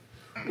thinking?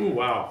 Ooh,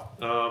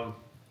 wow.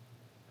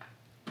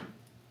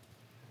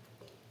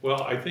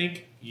 Well, I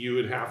think you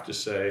would have to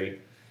say,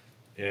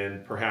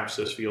 and perhaps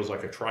this feels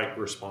like a trite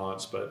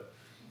response, but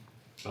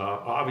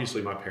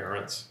obviously my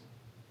parents,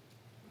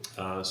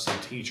 some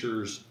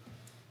teachers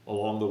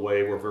along the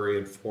way were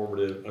very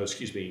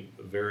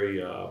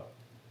very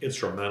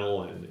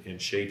instrumental in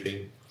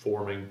shaping,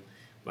 forming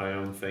my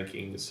own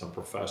thinking. Some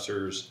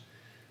professors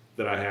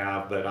that I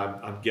have, but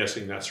I'm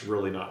guessing that's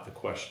really not the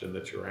question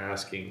that you're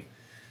asking.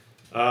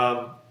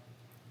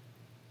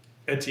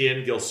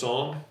 Etienne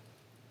Gilson,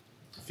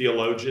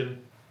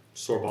 theologian,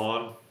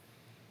 Sorbonne,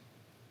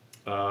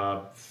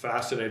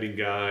 fascinating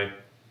guy.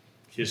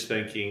 His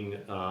thinking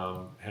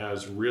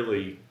has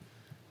really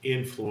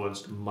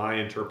influenced my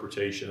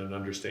interpretation and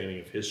understanding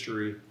of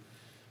history.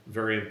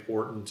 Very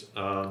important.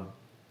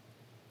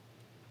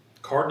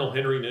 Cardinal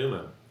Henry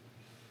Newman,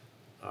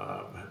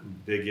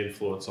 big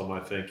influence on my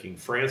thinking.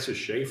 Francis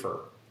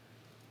Schaeffer,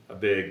 a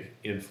big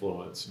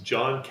influence.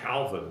 John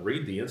Calvin,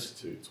 read the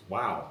Institutes.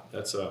 Wow,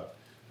 that's a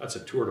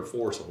tour de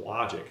force of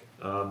logic.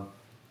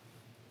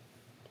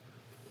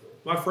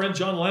 My friend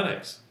John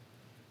Lennox,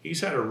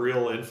 he's had a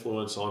real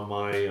influence on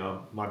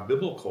my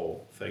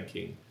biblical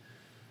thinking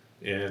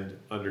and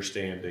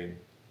understanding.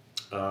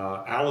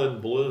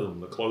 Alan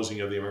Bloom, The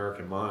Closing of the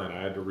American Mind.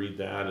 I had to read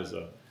that as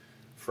a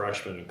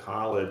freshman in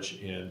college,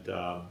 and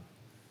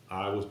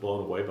I was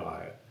blown away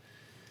by it.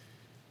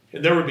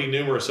 And there would be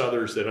numerous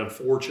others that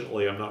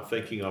unfortunately I'm not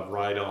thinking of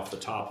right off the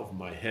top of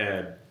my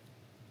head.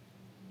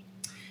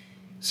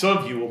 Some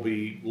of you will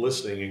be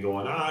listening and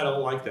going, I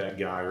don't like that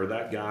guy, or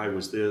that guy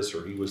was this,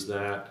 or he was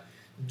that.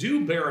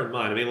 Do bear in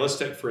mind, let's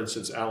take, for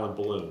instance, Alan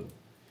Bloom,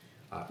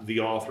 the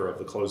author of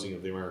The Closing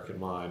of the American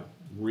Mind,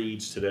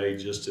 reads today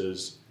just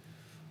as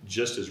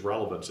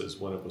relevant as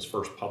when it was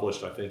first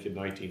published, I think, in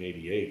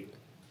 1988.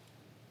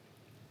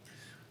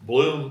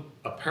 Bloom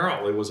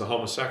apparently was a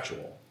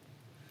homosexual.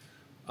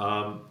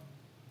 I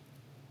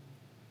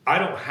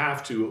don't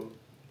have to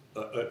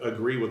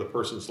agree with a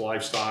person's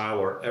lifestyle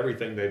or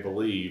everything they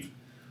believe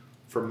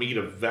for me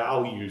to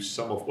value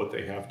some of what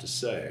they have to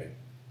say.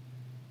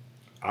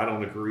 I'm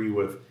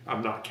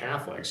not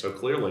Catholic, so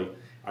clearly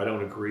I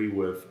don't agree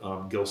with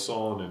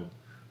Gilson and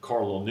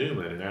Cardinal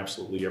Newman and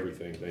absolutely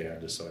everything they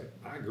had to say.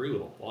 I agree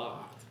with a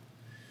lot.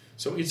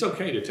 So it's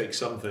okay to take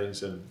some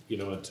things and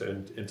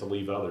to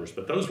leave others.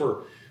 But those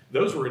were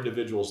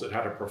individuals that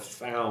had a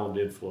profound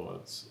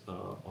influence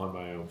on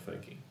my own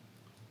thinking.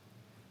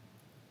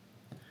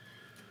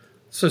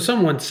 So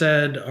someone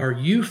said, are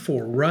you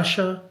for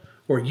Russia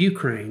or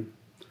Ukraine?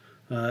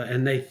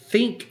 And they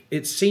think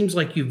it seems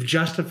like you've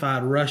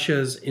justified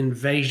Russia's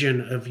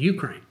invasion of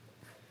Ukraine.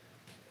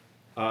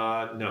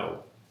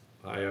 No,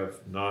 I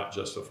have not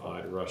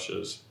justified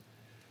Russia's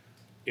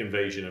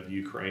invasion of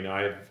Ukraine.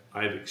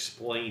 I've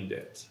explained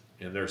it,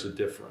 and there's a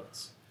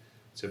difference.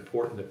 It's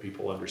important that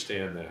people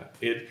understand that.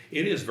 It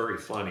is very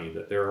funny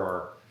that there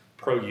are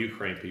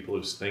pro-Ukraine people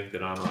who think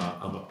that I'm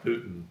a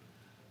Putin,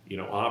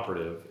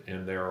 operative,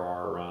 and there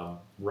are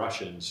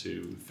Russians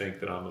who think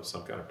that I'm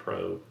some kind of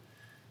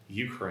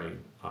pro-Ukraine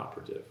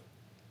operative.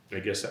 I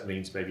guess that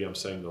means maybe I'm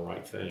saying the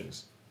right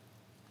things.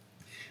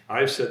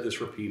 I've said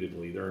this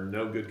repeatedly. There are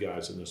no good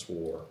guys in this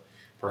war,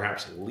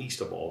 perhaps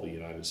least of all the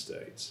United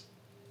States.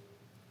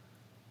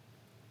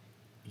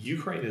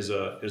 Ukraine is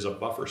a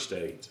buffer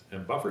state,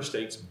 and buffer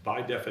states,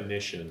 by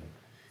definition,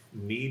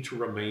 need to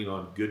remain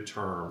on good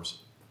terms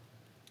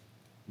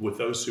with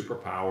those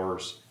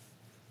superpowers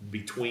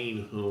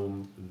between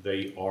whom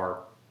they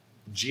are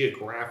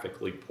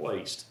geographically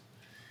placed.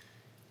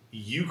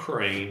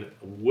 Ukraine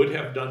would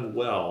have done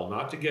well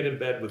not to get in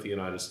bed with the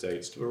United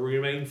States, to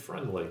remain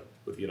friendly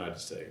with the United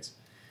States,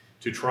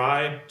 to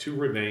try to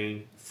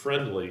remain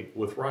friendly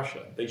with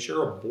Russia. They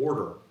share a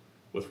border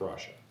with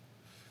Russia,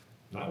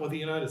 not with the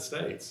United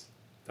States.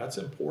 That's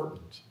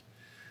important.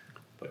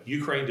 But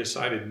Ukraine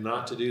decided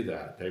not to do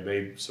that. They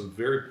made some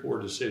very poor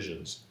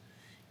decisions.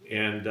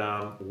 And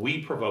we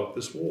provoked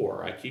this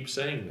war. I keep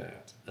saying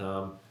that.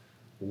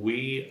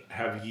 We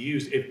have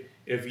used,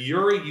 if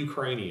you're a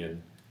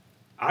Ukrainian,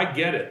 I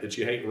get it that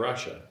you hate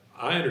Russia.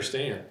 I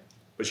understand.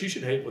 But you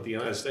should hate what the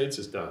United States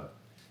has done,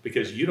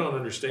 because you don't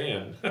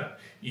understand.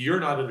 You're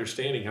not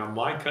understanding how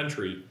my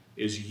country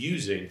is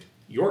using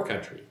your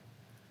country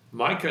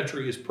My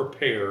country is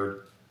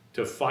prepared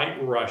to fight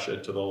Russia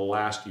to the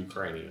last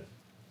Ukrainian.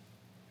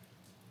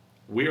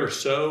 We are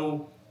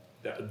so,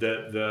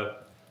 the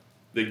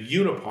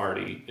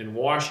uniparty in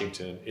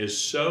Washington is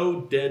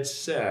so dead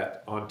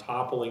set on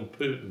toppling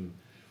Putin,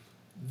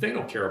 they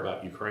don't care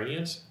about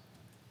Ukrainians.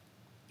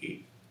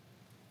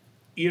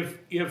 If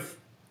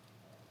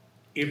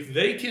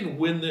they can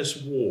win this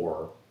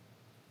war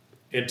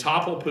and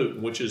topple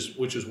Putin, which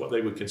is what they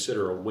would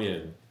consider a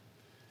win,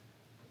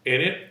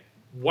 and it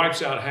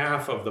wipes out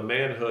half of the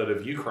manhood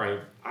of Ukraine,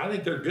 I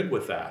think they're good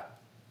with that.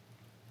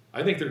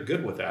 I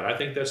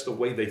think that's the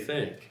way they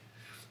think.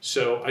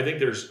 So I think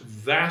there's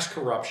vast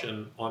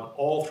corruption on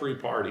all three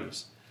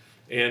parties.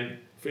 And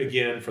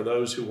again, for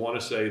those who want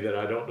to say that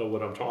I don't know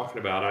what I'm talking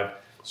about, I've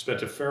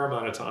spent a fair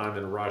amount of time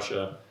in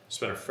Russia,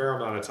 spent a fair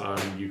amount of time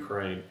in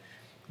Ukraine.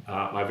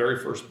 My very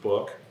first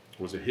book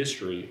was a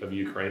history of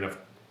Ukraine, of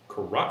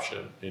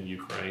corruption in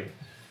Ukraine,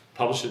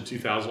 published in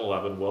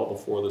 2011, well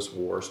before this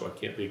war, so I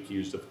can't be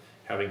accused of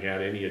having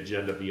had any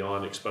agenda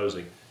beyond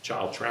exposing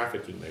child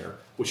trafficking there,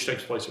 which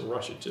takes place in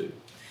Russia too,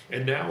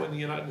 and now in the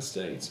United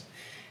States.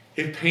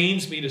 It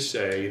pains me to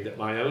say that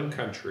my own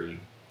country,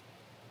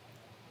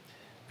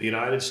 the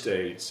United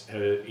States,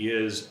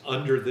 is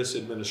under this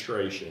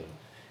administration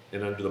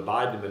and under the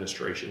Biden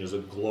administration is a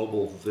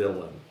global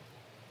villain.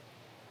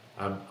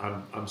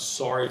 I'm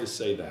sorry to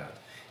say that.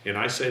 And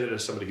I say that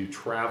as somebody who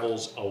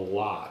travels a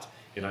lot,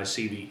 and I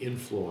see the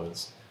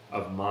influence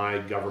of my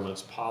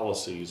government's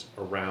policies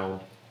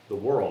around the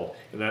world,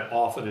 and that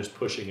often is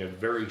pushing a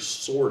very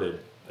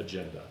sordid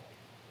agenda.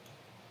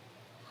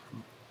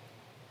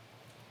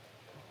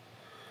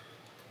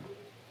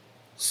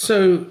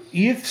 So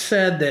you've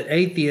said that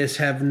atheists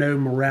have no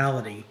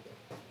morality,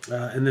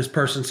 and this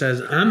person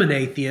says, I'm an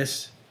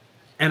atheist,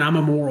 and I'm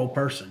a moral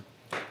person.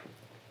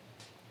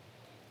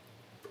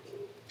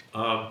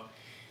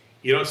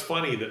 It's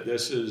funny that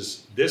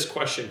this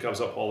question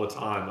comes up all the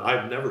time.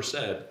 I've never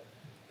said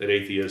that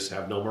atheists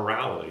have no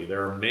morality.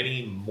 There are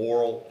many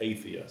moral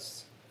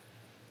atheists.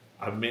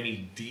 I have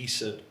many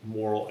decent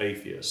moral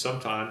atheists,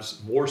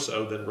 sometimes more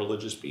so than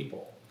religious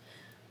people.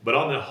 But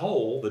on the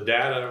whole, the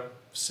data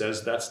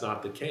says that's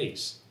not the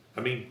case.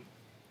 I mean,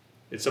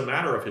 it's a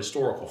matter of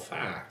historical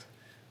fact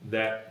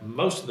that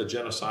most of the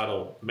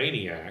genocidal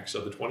maniacs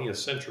of the 20th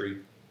century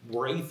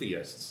were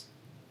atheists.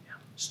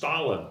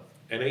 Stalin,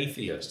 an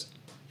atheist.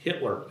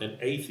 Hitler, an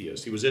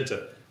atheist. He was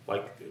into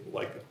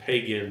like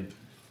pagan,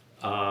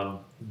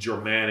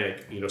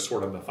 Germanic,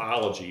 sort of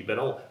mythology, but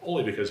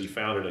only because he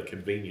found it a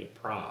convenient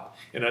prop.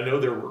 And I know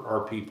there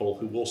are people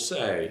who will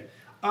say,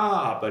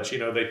 but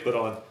they put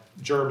on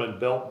German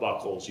belt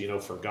buckles,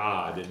 for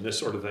God and this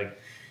sort of thing.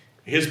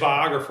 His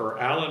biographer,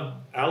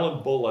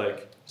 Alan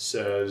Bullock,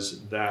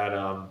 says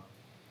that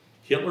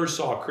Hitler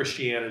saw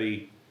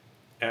Christianity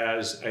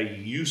as a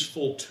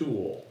useful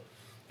tool.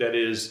 That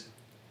is,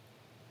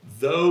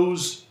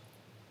 those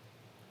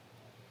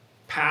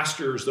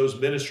pastors, those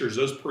ministers,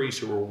 those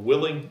priests who were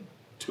willing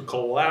to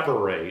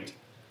collaborate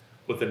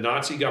with the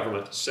Nazi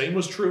government, the same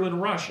was true in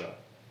Russia,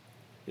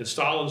 in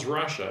Stalin's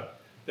Russia.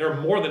 They were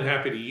more than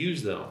happy to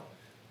use them,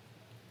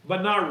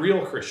 but not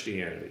real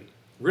Christianity.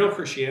 Real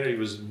Christianity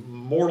was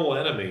mortal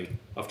enemy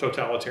of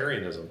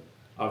totalitarianism,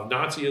 of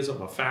Nazism,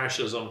 of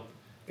fascism,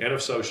 and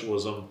of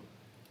socialism,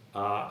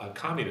 of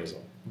communism,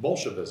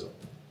 Bolshevism.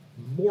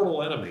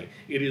 Mortal enemy.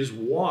 It is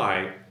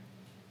why,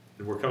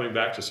 and we're coming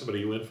back to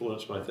somebody who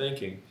influenced my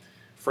thinking,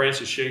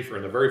 Francis Schaeffer,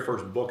 in the very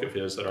first book of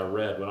his that I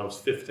read when I was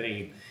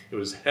 15, it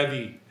was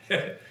heavy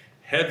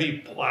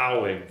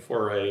plowing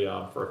for a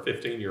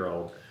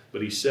 15-year-old.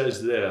 But he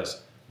says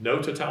this: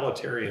 no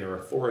totalitarian or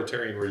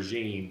authoritarian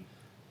regime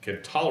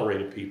can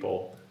tolerate a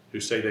people who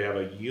say they have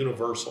a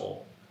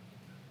universal,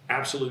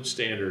 absolute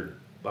standard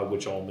by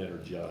which all men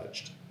are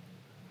judged.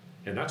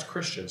 And that's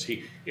Christians.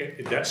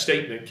 That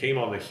statement came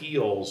on the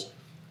heels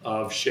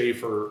of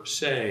Schaeffer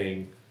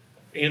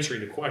answering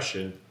the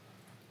question,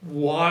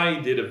 why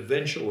did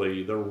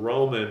eventually the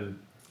Roman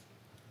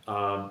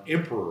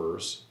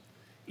emperors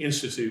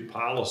institute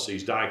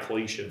policies,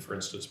 Diocletian, for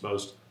instance,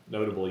 most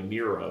notably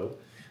Nero,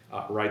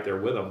 right there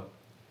with them,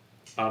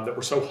 that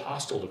were so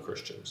hostile to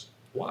Christians?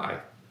 Why?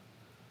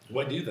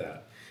 Why do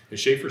that? And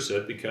Schaeffer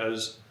said,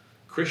 because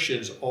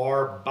Christians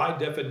are, by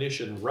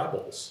definition,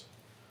 rebels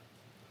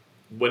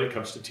when it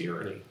comes to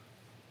tyranny.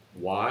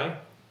 Why?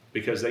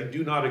 Because they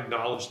do not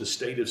acknowledge the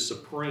state as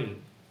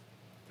supreme.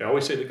 They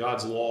always say that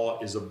God's law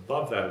is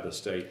above that of the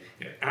state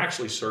and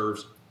actually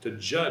serves to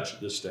judge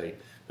the state.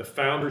 The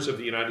founders of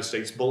the United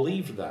States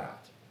believed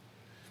that.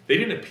 They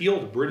didn't appeal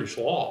to British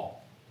law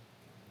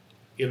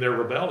in their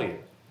rebellion.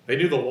 They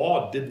knew the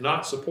law did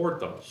not support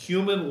them.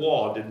 Human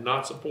law did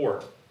not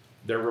support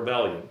their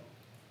rebellion.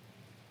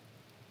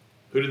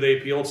 Who did they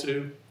appeal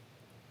to?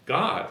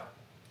 God.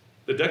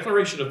 The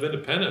Declaration of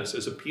Independence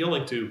is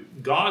appealing to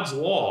God's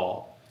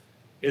law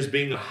as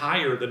being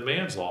higher than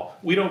man's law.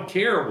 We don't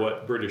care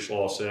what British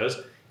law says.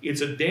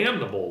 It's a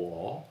damnable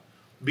law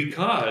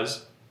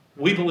because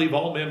we believe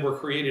all men were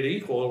created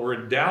equal and were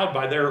endowed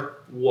by their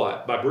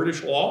what? By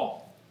British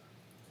law?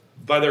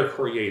 By their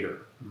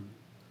creator.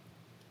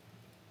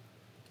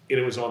 And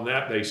it was on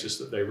that basis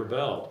that they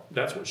rebelled.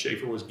 That's what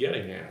Schaeffer was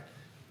getting at.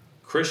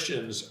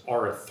 Christians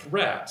are a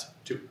threat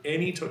to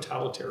any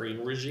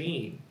totalitarian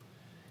regime.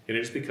 And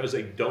it's because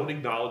they don't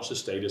acknowledge the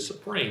state as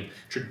supreme.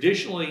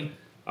 Traditionally,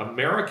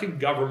 American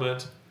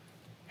government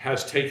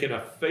has taken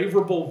a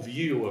favorable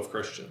view of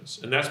Christians.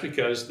 And that's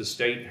because the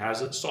state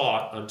hasn't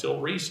sought, until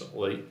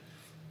recently,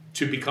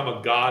 to become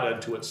a god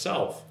unto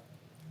itself.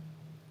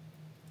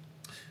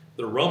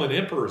 The Roman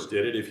emperors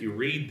did it. If you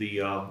read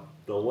the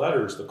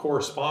letters, the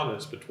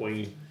correspondence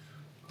between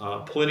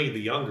Pliny the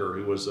Younger,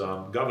 who was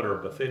governor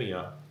of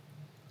Bithynia,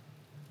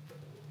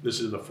 this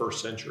is in the 1st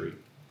century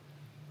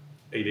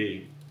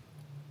AD,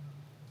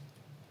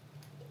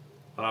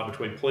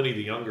 between Pliny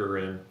the Younger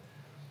and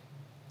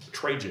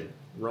Trajan,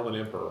 Roman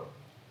emperor.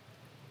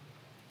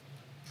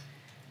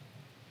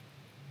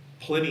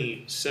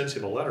 Pliny sends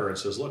him a letter and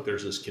says, look,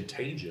 there's this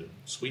contagion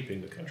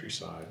sweeping the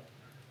countryside.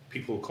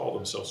 People who call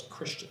themselves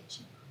Christians.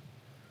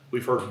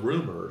 We've heard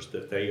rumors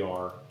that they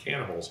are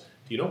cannibals.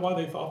 Do you know why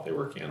they thought they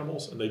were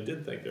cannibals? And they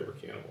did think they were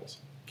cannibals.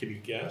 Can you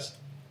guess?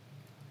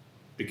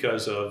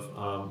 Because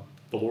of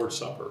the Lord's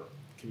Supper,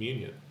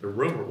 communion. The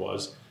rumor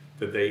was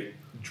that they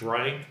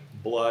drank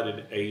blood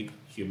and ate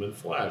human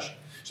flesh.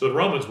 So the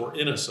Romans were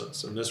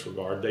innocents in this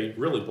regard. They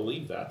really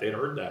believed that. They had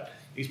heard that.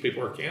 These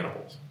people are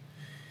cannibals.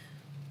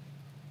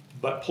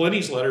 But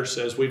Pliny's letter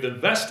says we've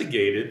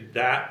investigated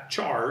that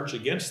charge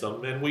against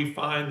them and we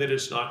find that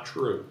it's not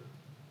true.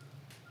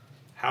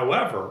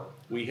 However,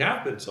 we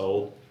have been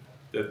told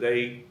that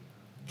they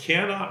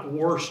cannot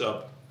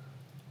worship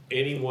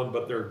anyone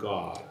but their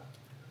God.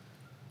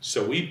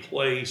 So we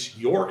place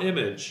your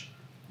image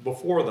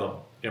before them,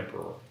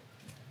 Emperor,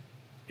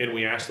 and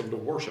we ask them to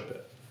worship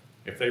it.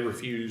 If they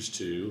refuse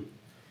to,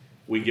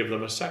 we give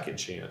them a second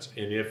chance.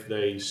 And if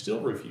they still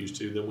refuse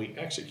to, then we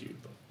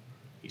execute them,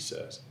 he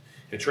says.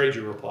 And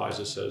Trajan replies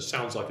and says,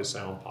 sounds like a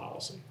sound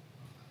policy.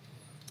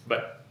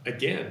 But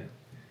again,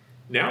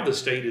 now the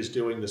state is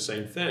doing the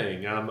same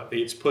thing.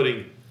 It's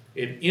putting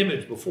an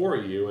image before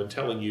you and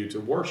telling you to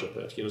worship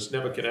it. It's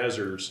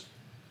Nebuchadnezzar's,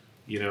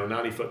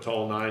 90 foot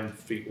tall, 9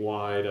 feet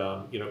wide,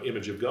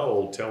 image of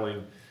gold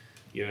telling,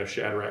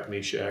 Shadrach,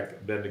 Meshach,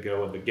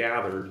 Abednego, and the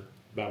gathered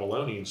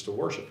Babylonians to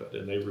worship it.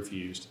 And they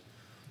refused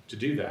to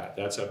do that.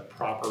 That's a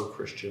proper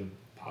Christian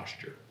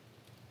posture.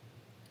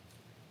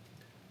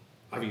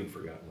 I've even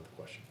forgotten what the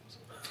question was.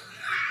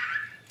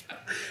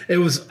 It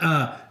was,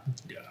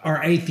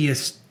 are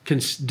atheists,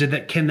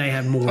 can they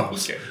have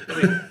morals? Okay,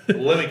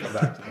 let me come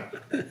back to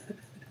that.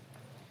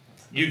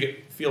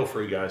 Feel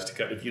free, guys, to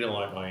cut if you don't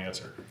like my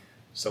answer.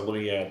 So let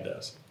me add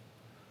this.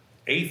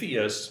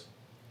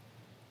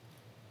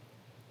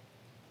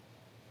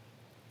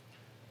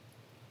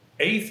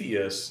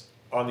 Atheists,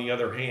 on the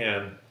other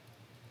hand,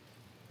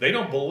 they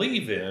don't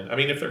believe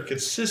if they're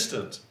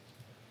consistent,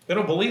 they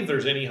don't believe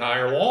there's any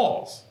higher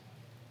laws.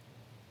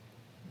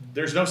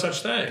 There's no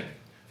such thing.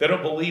 They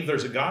don't believe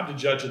there's a God to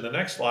judge in the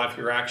next life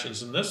your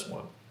actions in this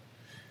one.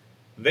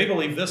 They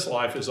believe this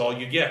life is all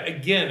you get.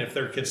 Again, if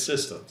they're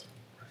consistent.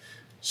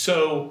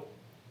 So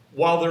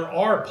while there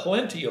are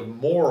plenty of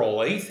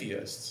moral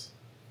atheists,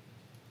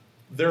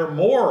 they're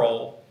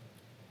moral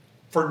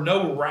for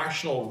no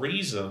rational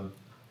reason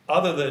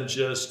other than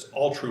just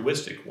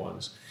altruistic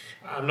ones.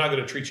 I'm not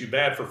going to treat you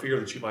bad for fear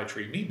that you might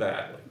treat me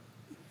badly.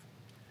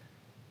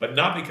 But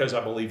not because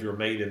I believe you're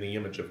made in the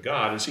image of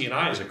God. And see, and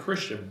I as a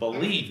Christian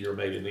believe you're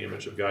made in the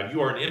image of God.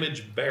 You are an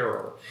image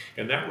bearer.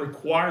 And that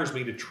requires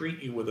me to treat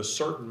you with a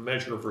certain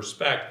measure of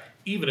respect,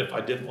 even if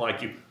I didn't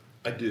like you.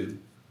 I do.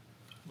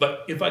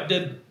 But if I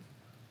did,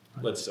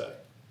 let's say.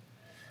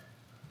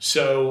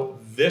 So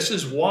this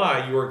is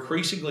why you're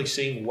increasingly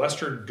seeing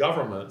Western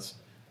governments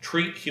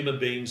treat human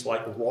beings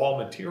like raw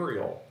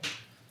material.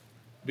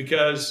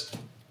 Because,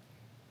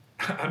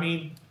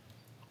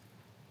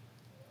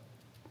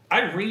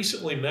 I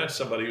recently met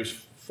somebody who's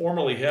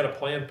formerly head of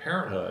Planned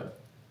Parenthood.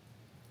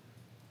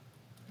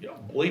 You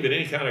don't believe in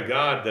any kind of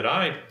God that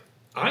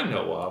I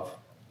know of.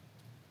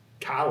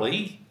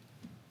 Kali,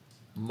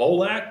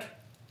 Molech,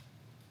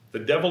 the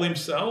devil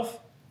himself.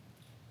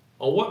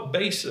 On what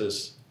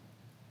basis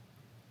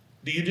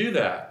do you do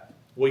that?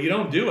 Well, you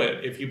don't do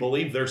it if you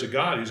believe there's a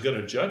God who's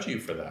going to judge you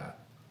for that.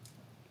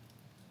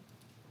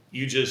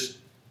 You just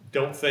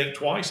don't think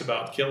twice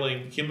about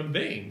killing human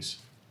beings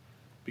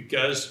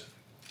because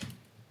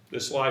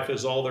this life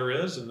is all there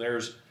is, and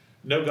there's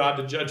no God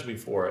to judge me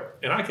for it.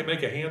 And I can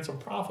make a handsome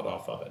profit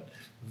off of it.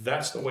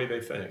 That's the way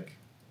they think.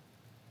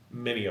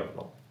 Many of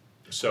them.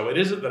 So it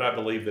isn't that I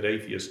believe that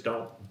atheists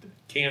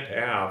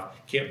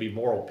can't be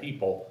moral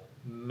people.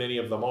 Many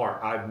of them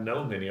are. I've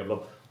known many of them.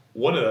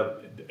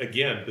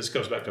 This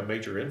goes back to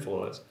major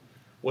influence.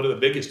 One of the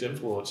biggest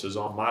influences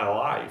on my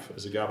life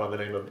is a guy by the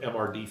name of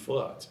M.R.D.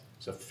 Foote.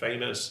 He's a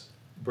famous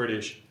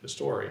British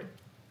historian.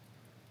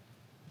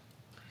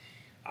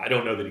 I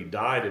don't know that he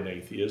died an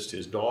atheist.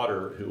 His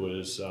daughter, who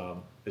is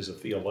a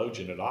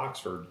theologian at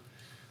Oxford,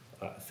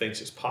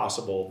 thinks it's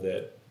possible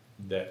that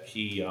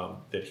he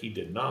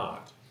did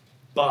not.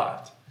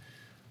 But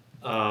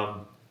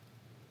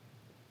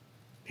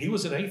he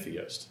was an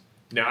atheist.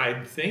 Now,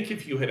 I think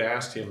if you had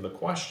asked him the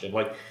question,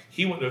 like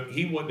he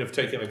wouldn't have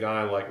taken a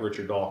guy like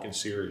Richard Dawkins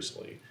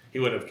seriously. He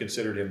wouldn't have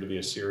considered him to be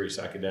a serious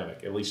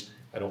academic. At least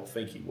I don't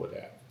think he would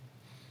have.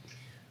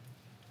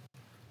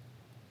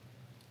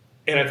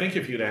 And I think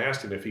if you'd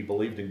asked him if he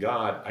believed in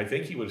God, I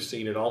think he would have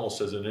seen it almost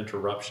as an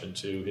interruption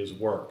to his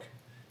work.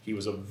 He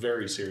was a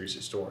very serious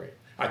historian.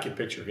 I could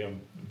picture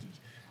him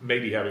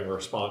maybe having a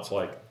response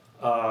like,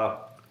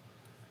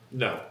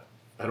 no,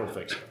 I don't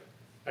think so.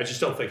 I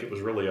just don't think it was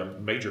really a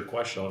major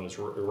question on his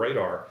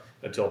radar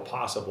until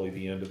possibly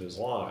the end of his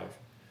life.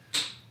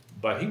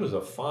 But he was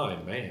a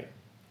fine man.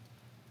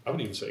 I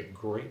would even say a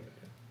great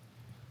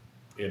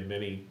man in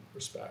many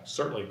respects.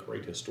 Certainly a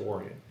great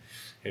historian.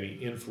 And he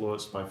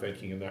influenced my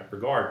thinking in that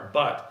regard.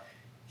 But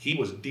he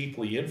was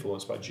deeply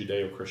influenced by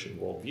Judeo-Christian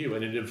worldview,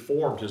 and it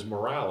informed his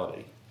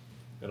morality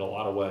in a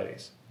lot of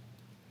ways.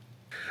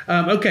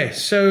 Okay,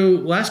 so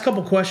last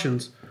couple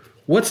questions.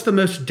 What's the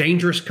most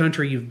dangerous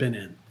country you've been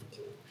in?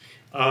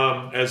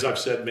 As I've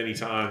said many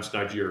times,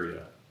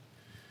 Nigeria.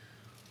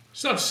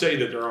 It's not to say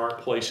that there aren't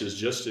places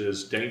just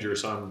as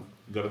dangerous. I'm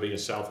going to be in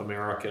South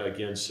America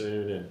again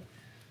soon, and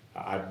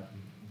I've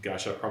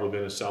probably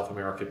been in South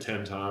America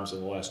 10 times in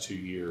the last 2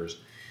 years.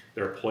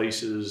 There are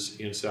places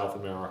in South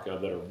America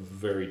that are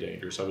very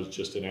dangerous. I was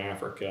just in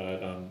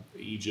Africa,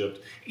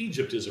 Egypt.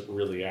 Egypt isn't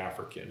really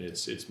African.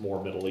 It's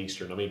more Middle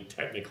Eastern. I mean,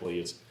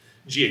 technically,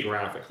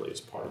 geographically,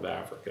 it's part of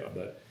Africa,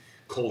 but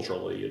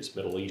culturally, it's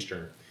Middle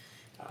Eastern.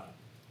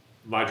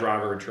 My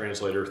driver and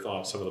translator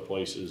thought some of the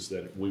places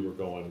that we were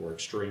going were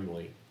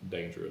extremely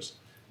dangerous.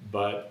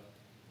 But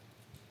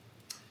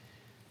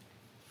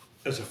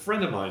as a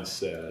friend of mine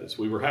says,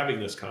 we were having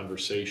this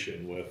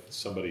conversation with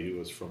somebody who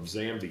was from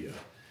Zambia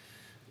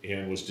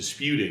and was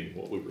disputing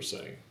what we were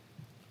saying.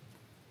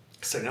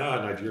 Saying,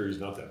 Nigeria's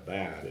not that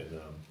bad.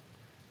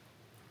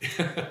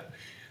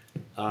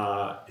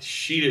 And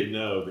she didn't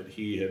know that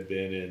he had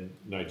been in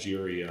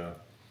Nigeria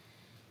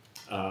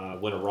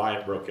when a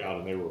riot broke out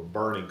and they were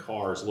burning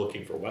cars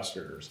looking for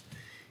Westerners.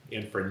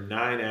 And for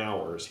 9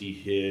 hours, he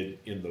hid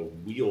in the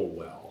wheel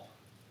well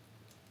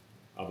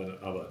of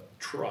a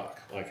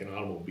truck, like an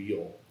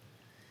automobile.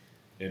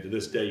 And to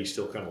this day, he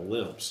still kind of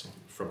limps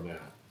from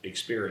that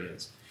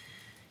experience.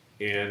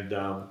 And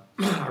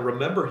I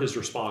remember his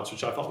response,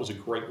 which I thought was a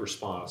great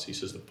response. He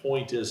says, the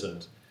point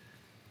isn't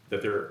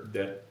that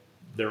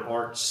there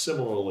aren't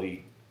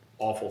similarly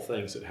awful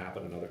things that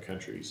happen in other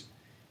countries.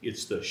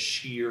 It's the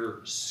sheer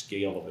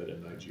scale of it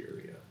in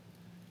Nigeria.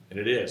 And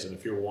it is. And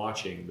if you're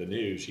watching the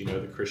news, you know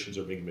the Christians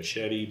are being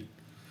macheted,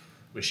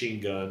 machine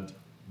gunned,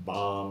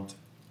 bombed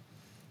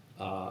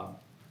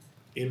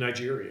in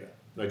Nigeria.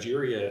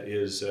 Nigeria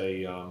is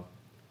a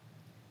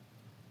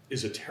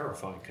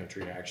terrifying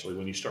country, actually,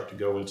 when you start to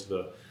go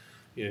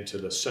into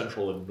the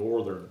central and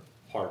northern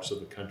parts of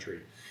the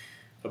country.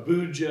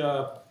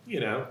 Abuja,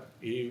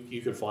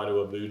 you could fly to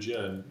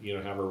Abuja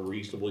and have a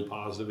reasonably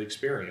positive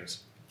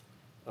experience.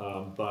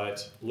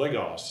 But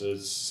Lagos is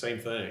the same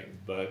thing,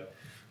 but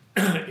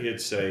it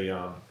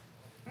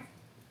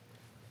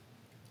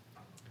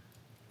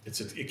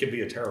can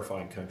be a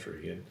terrifying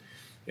country,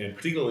 and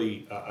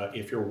particularly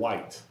if you're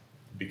white,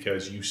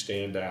 because you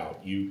stand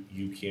out,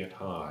 you can't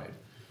hide.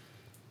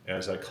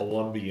 As a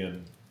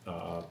Colombian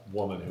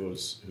woman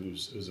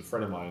who's a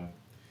friend of mine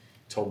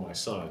told my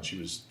son, she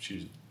was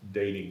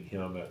dating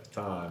him at the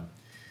time,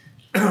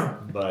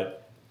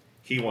 but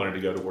he wanted to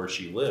go to where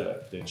she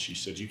lived, and she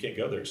said, "You can't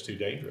go there; it's too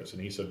dangerous."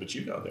 And he said, "But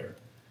you go there."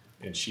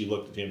 And she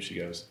looked at him. She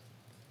goes,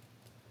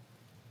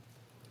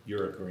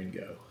 "You're a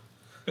gringo."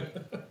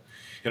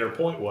 And her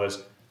point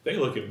was, they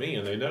look at me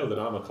and they know that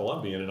I'm a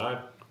Colombian and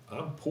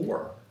I'm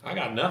poor. I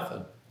got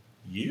nothing.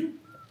 You?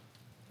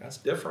 That's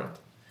different.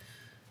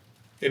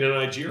 And in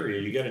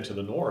Nigeria, you get into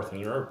the north,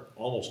 and there are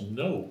almost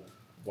no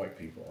white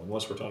people,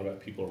 unless we're talking about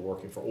people who are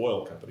working for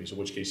oil companies, in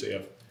which case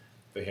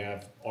they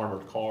have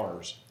armored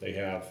cars, they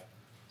have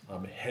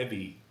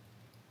heavy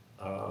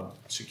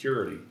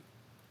security.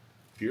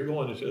 If you're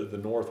going into the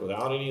north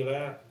without any of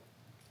that,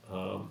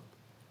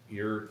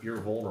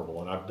 you're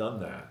vulnerable, and I've done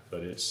that,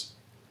 but it's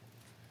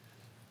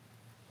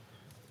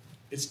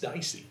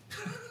dicey.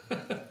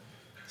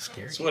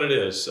 Scary. That's what it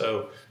is.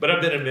 So, but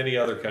I've been in many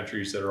other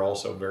countries that are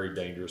also very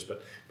dangerous,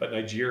 but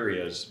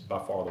Nigeria is by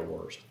far the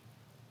worst.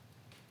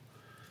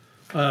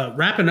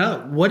 Wrapping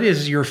up, what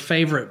is your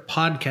favorite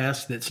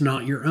podcast that's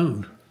not your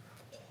own?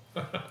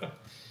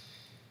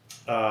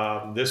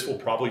 This will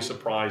probably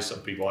surprise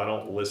some people. I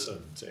don't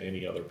listen to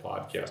any other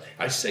podcast.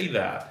 I say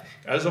that.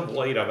 As of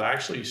late, I've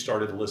actually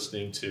started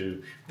listening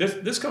to,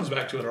 this comes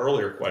back to an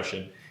earlier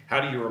question,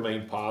 how do you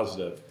remain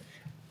positive?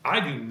 I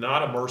do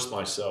not immerse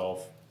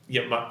myself.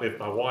 If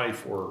my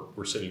wife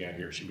were sitting out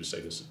here, she would say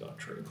this is not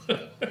true.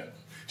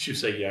 She would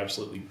say he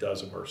absolutely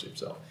does immerse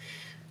himself.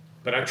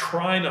 But I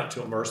try not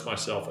to immerse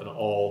myself in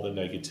all the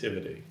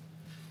negativity.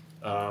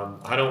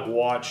 I don't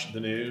watch the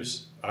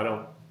news. I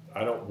don't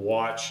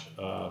watch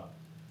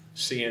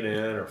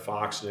CNN or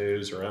Fox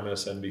News or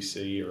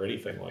MSNBC or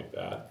anything like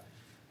that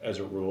as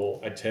a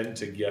rule. I tend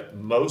to get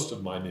most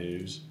of my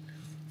news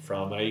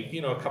from.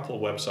 A couple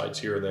of websites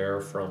here or there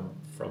from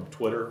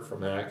Twitter,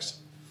 from X.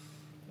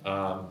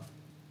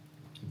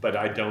 But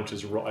I don't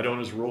as a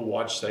rule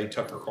watch, say,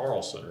 Tucker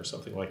Carlson or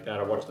something like that.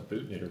 I watch the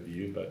Putin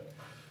interview, but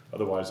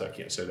otherwise I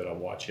can't say that I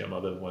watch him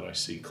other than when I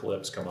see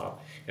clips come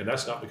up. And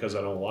that's not because I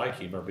don't like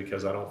him or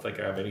because I don't think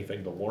I have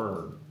anything to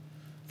learn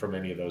from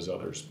any of those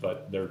others.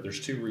 But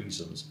there's two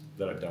reasons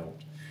that I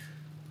don't.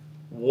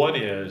 One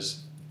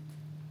is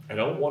I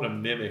don't want to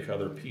mimic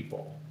other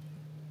people.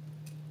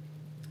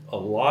 A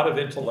lot of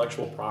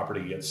intellectual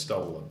property gets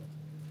stolen,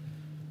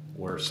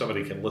 where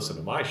somebody can listen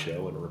to my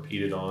show and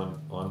repeat it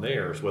on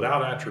theirs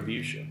without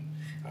attribution.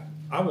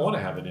 I want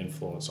to have an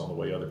influence on the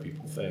way other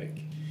people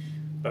think,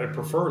 but I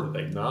prefer that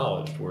they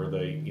acknowledged where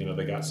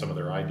they got some of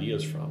their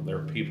ideas from. There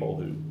are people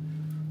who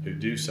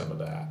do some of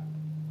that,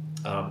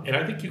 and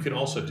I think you can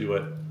also do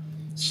it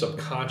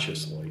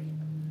subconsciously.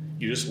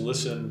 You just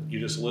listen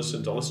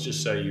to, let's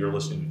just say you're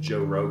listening to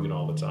Joe Rogan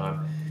all the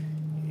time.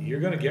 You're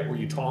going to get where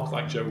you talk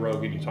like Joe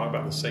Rogan. You talk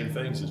about the same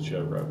things as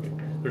Joe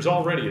Rogan. There's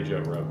already a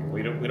Joe Rogan.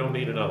 We don't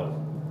need another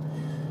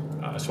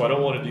one. So I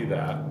don't want to do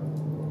that.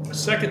 The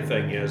second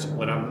thing is,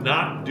 when I'm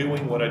not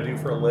doing what I do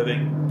for a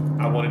living,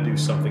 I want to do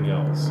something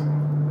else.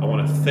 I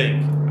want to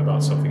think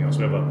about something else.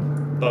 We have a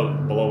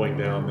boat blowing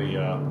down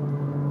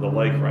the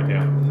lake right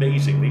now.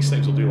 Amazing. These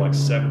things will do like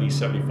 70,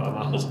 75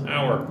 miles an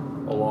hour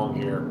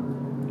along here.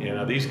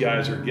 And these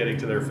guys are getting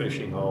to their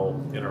fishing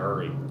hole in a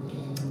hurry.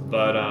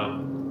 But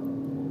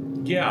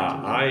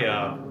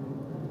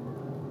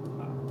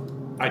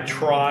I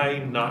try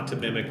not to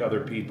mimic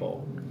other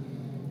people,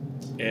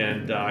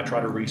 and I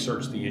try to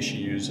research the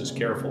issues as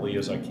carefully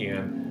as I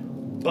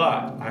can.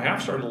 But I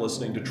have started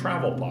listening to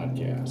travel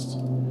podcasts,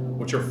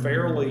 which are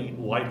fairly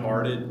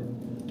lighthearted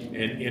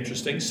and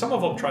interesting. Some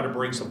of them try to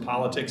bring some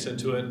politics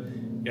into it,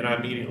 and I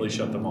immediately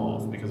shut them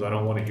off because I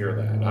don't want to hear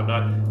that.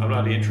 I'm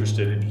not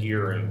interested in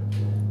hearing,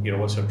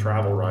 what some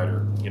travel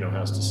writer,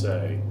 has to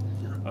say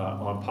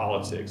on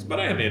politics. But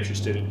I am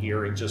interested in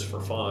hearing, just for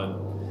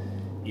fun,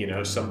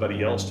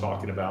 somebody else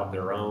talking about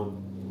their own,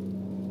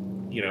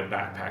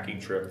 backpacking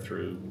trip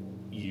through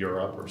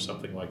Europe or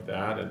something like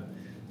that, and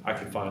I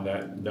could find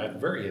that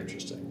very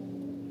interesting.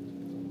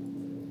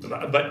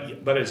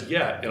 But as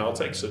yet, and I'll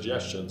take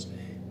suggestions,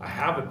 I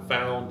haven't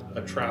found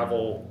a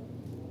travel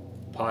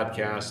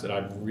podcast that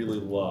I've really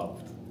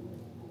loved.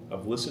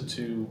 I've listened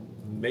to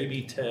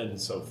maybe 10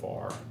 so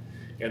far,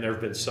 and there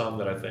have been some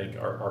that I think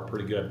are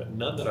pretty good, but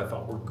none that I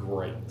thought were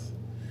great.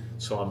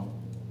 So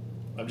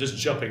I'm just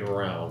jumping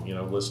around,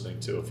 listening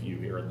to a few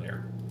here and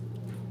there.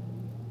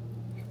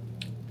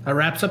 That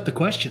wraps up the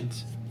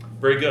questions.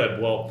 Very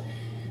good. Well,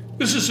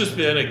 this has just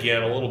been,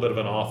 again, a little bit of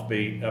an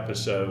offbeat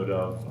episode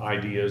of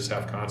Ideas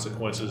Have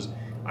Consequences.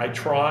 I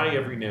try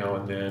every now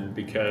and then,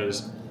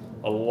 because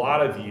a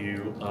lot of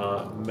you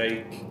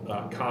make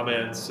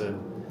comments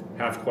and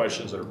have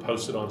questions that are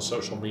posted on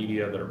social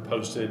media, that are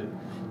posted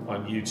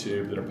on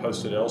YouTube, that are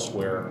posted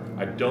elsewhere.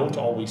 I don't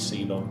always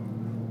see them.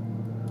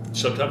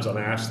 Sometimes I'm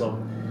asked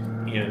them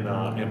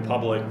in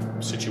public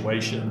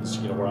situations,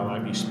 where I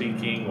might be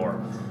speaking,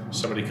 or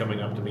somebody coming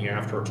up to me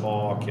after a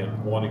talk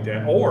and wanting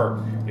to,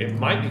 or it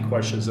might be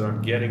questions that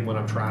I'm getting when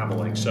I'm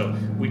traveling. So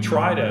we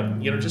try to,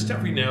 just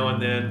every now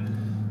and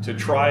then, to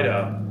try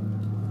to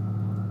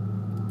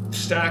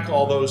stack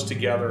all those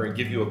together and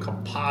give you a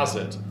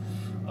composite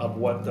of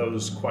what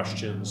those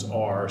questions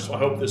are. So I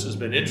hope this has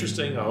been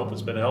interesting. I hope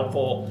it's been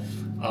helpful.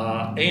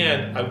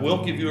 And I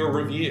will give you a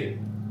review.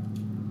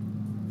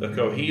 The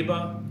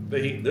Cohiba,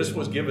 this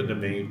was given to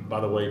me, by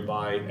the way,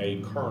 by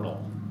a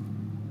colonel,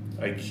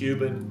 a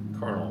Cuban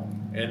colonel.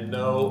 And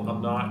no,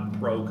 I'm not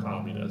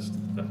pro-communist.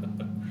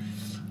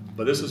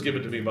 But this was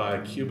given to me by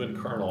a Cuban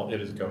colonel.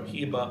 It is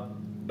Cohiba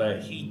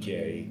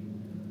Bahique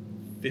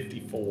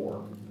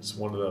 54. It's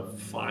one of the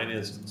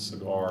finest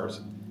cigars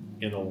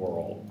in the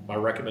world. My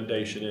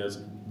recommendation is,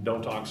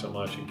 don't talk so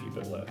much and keep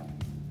it lit.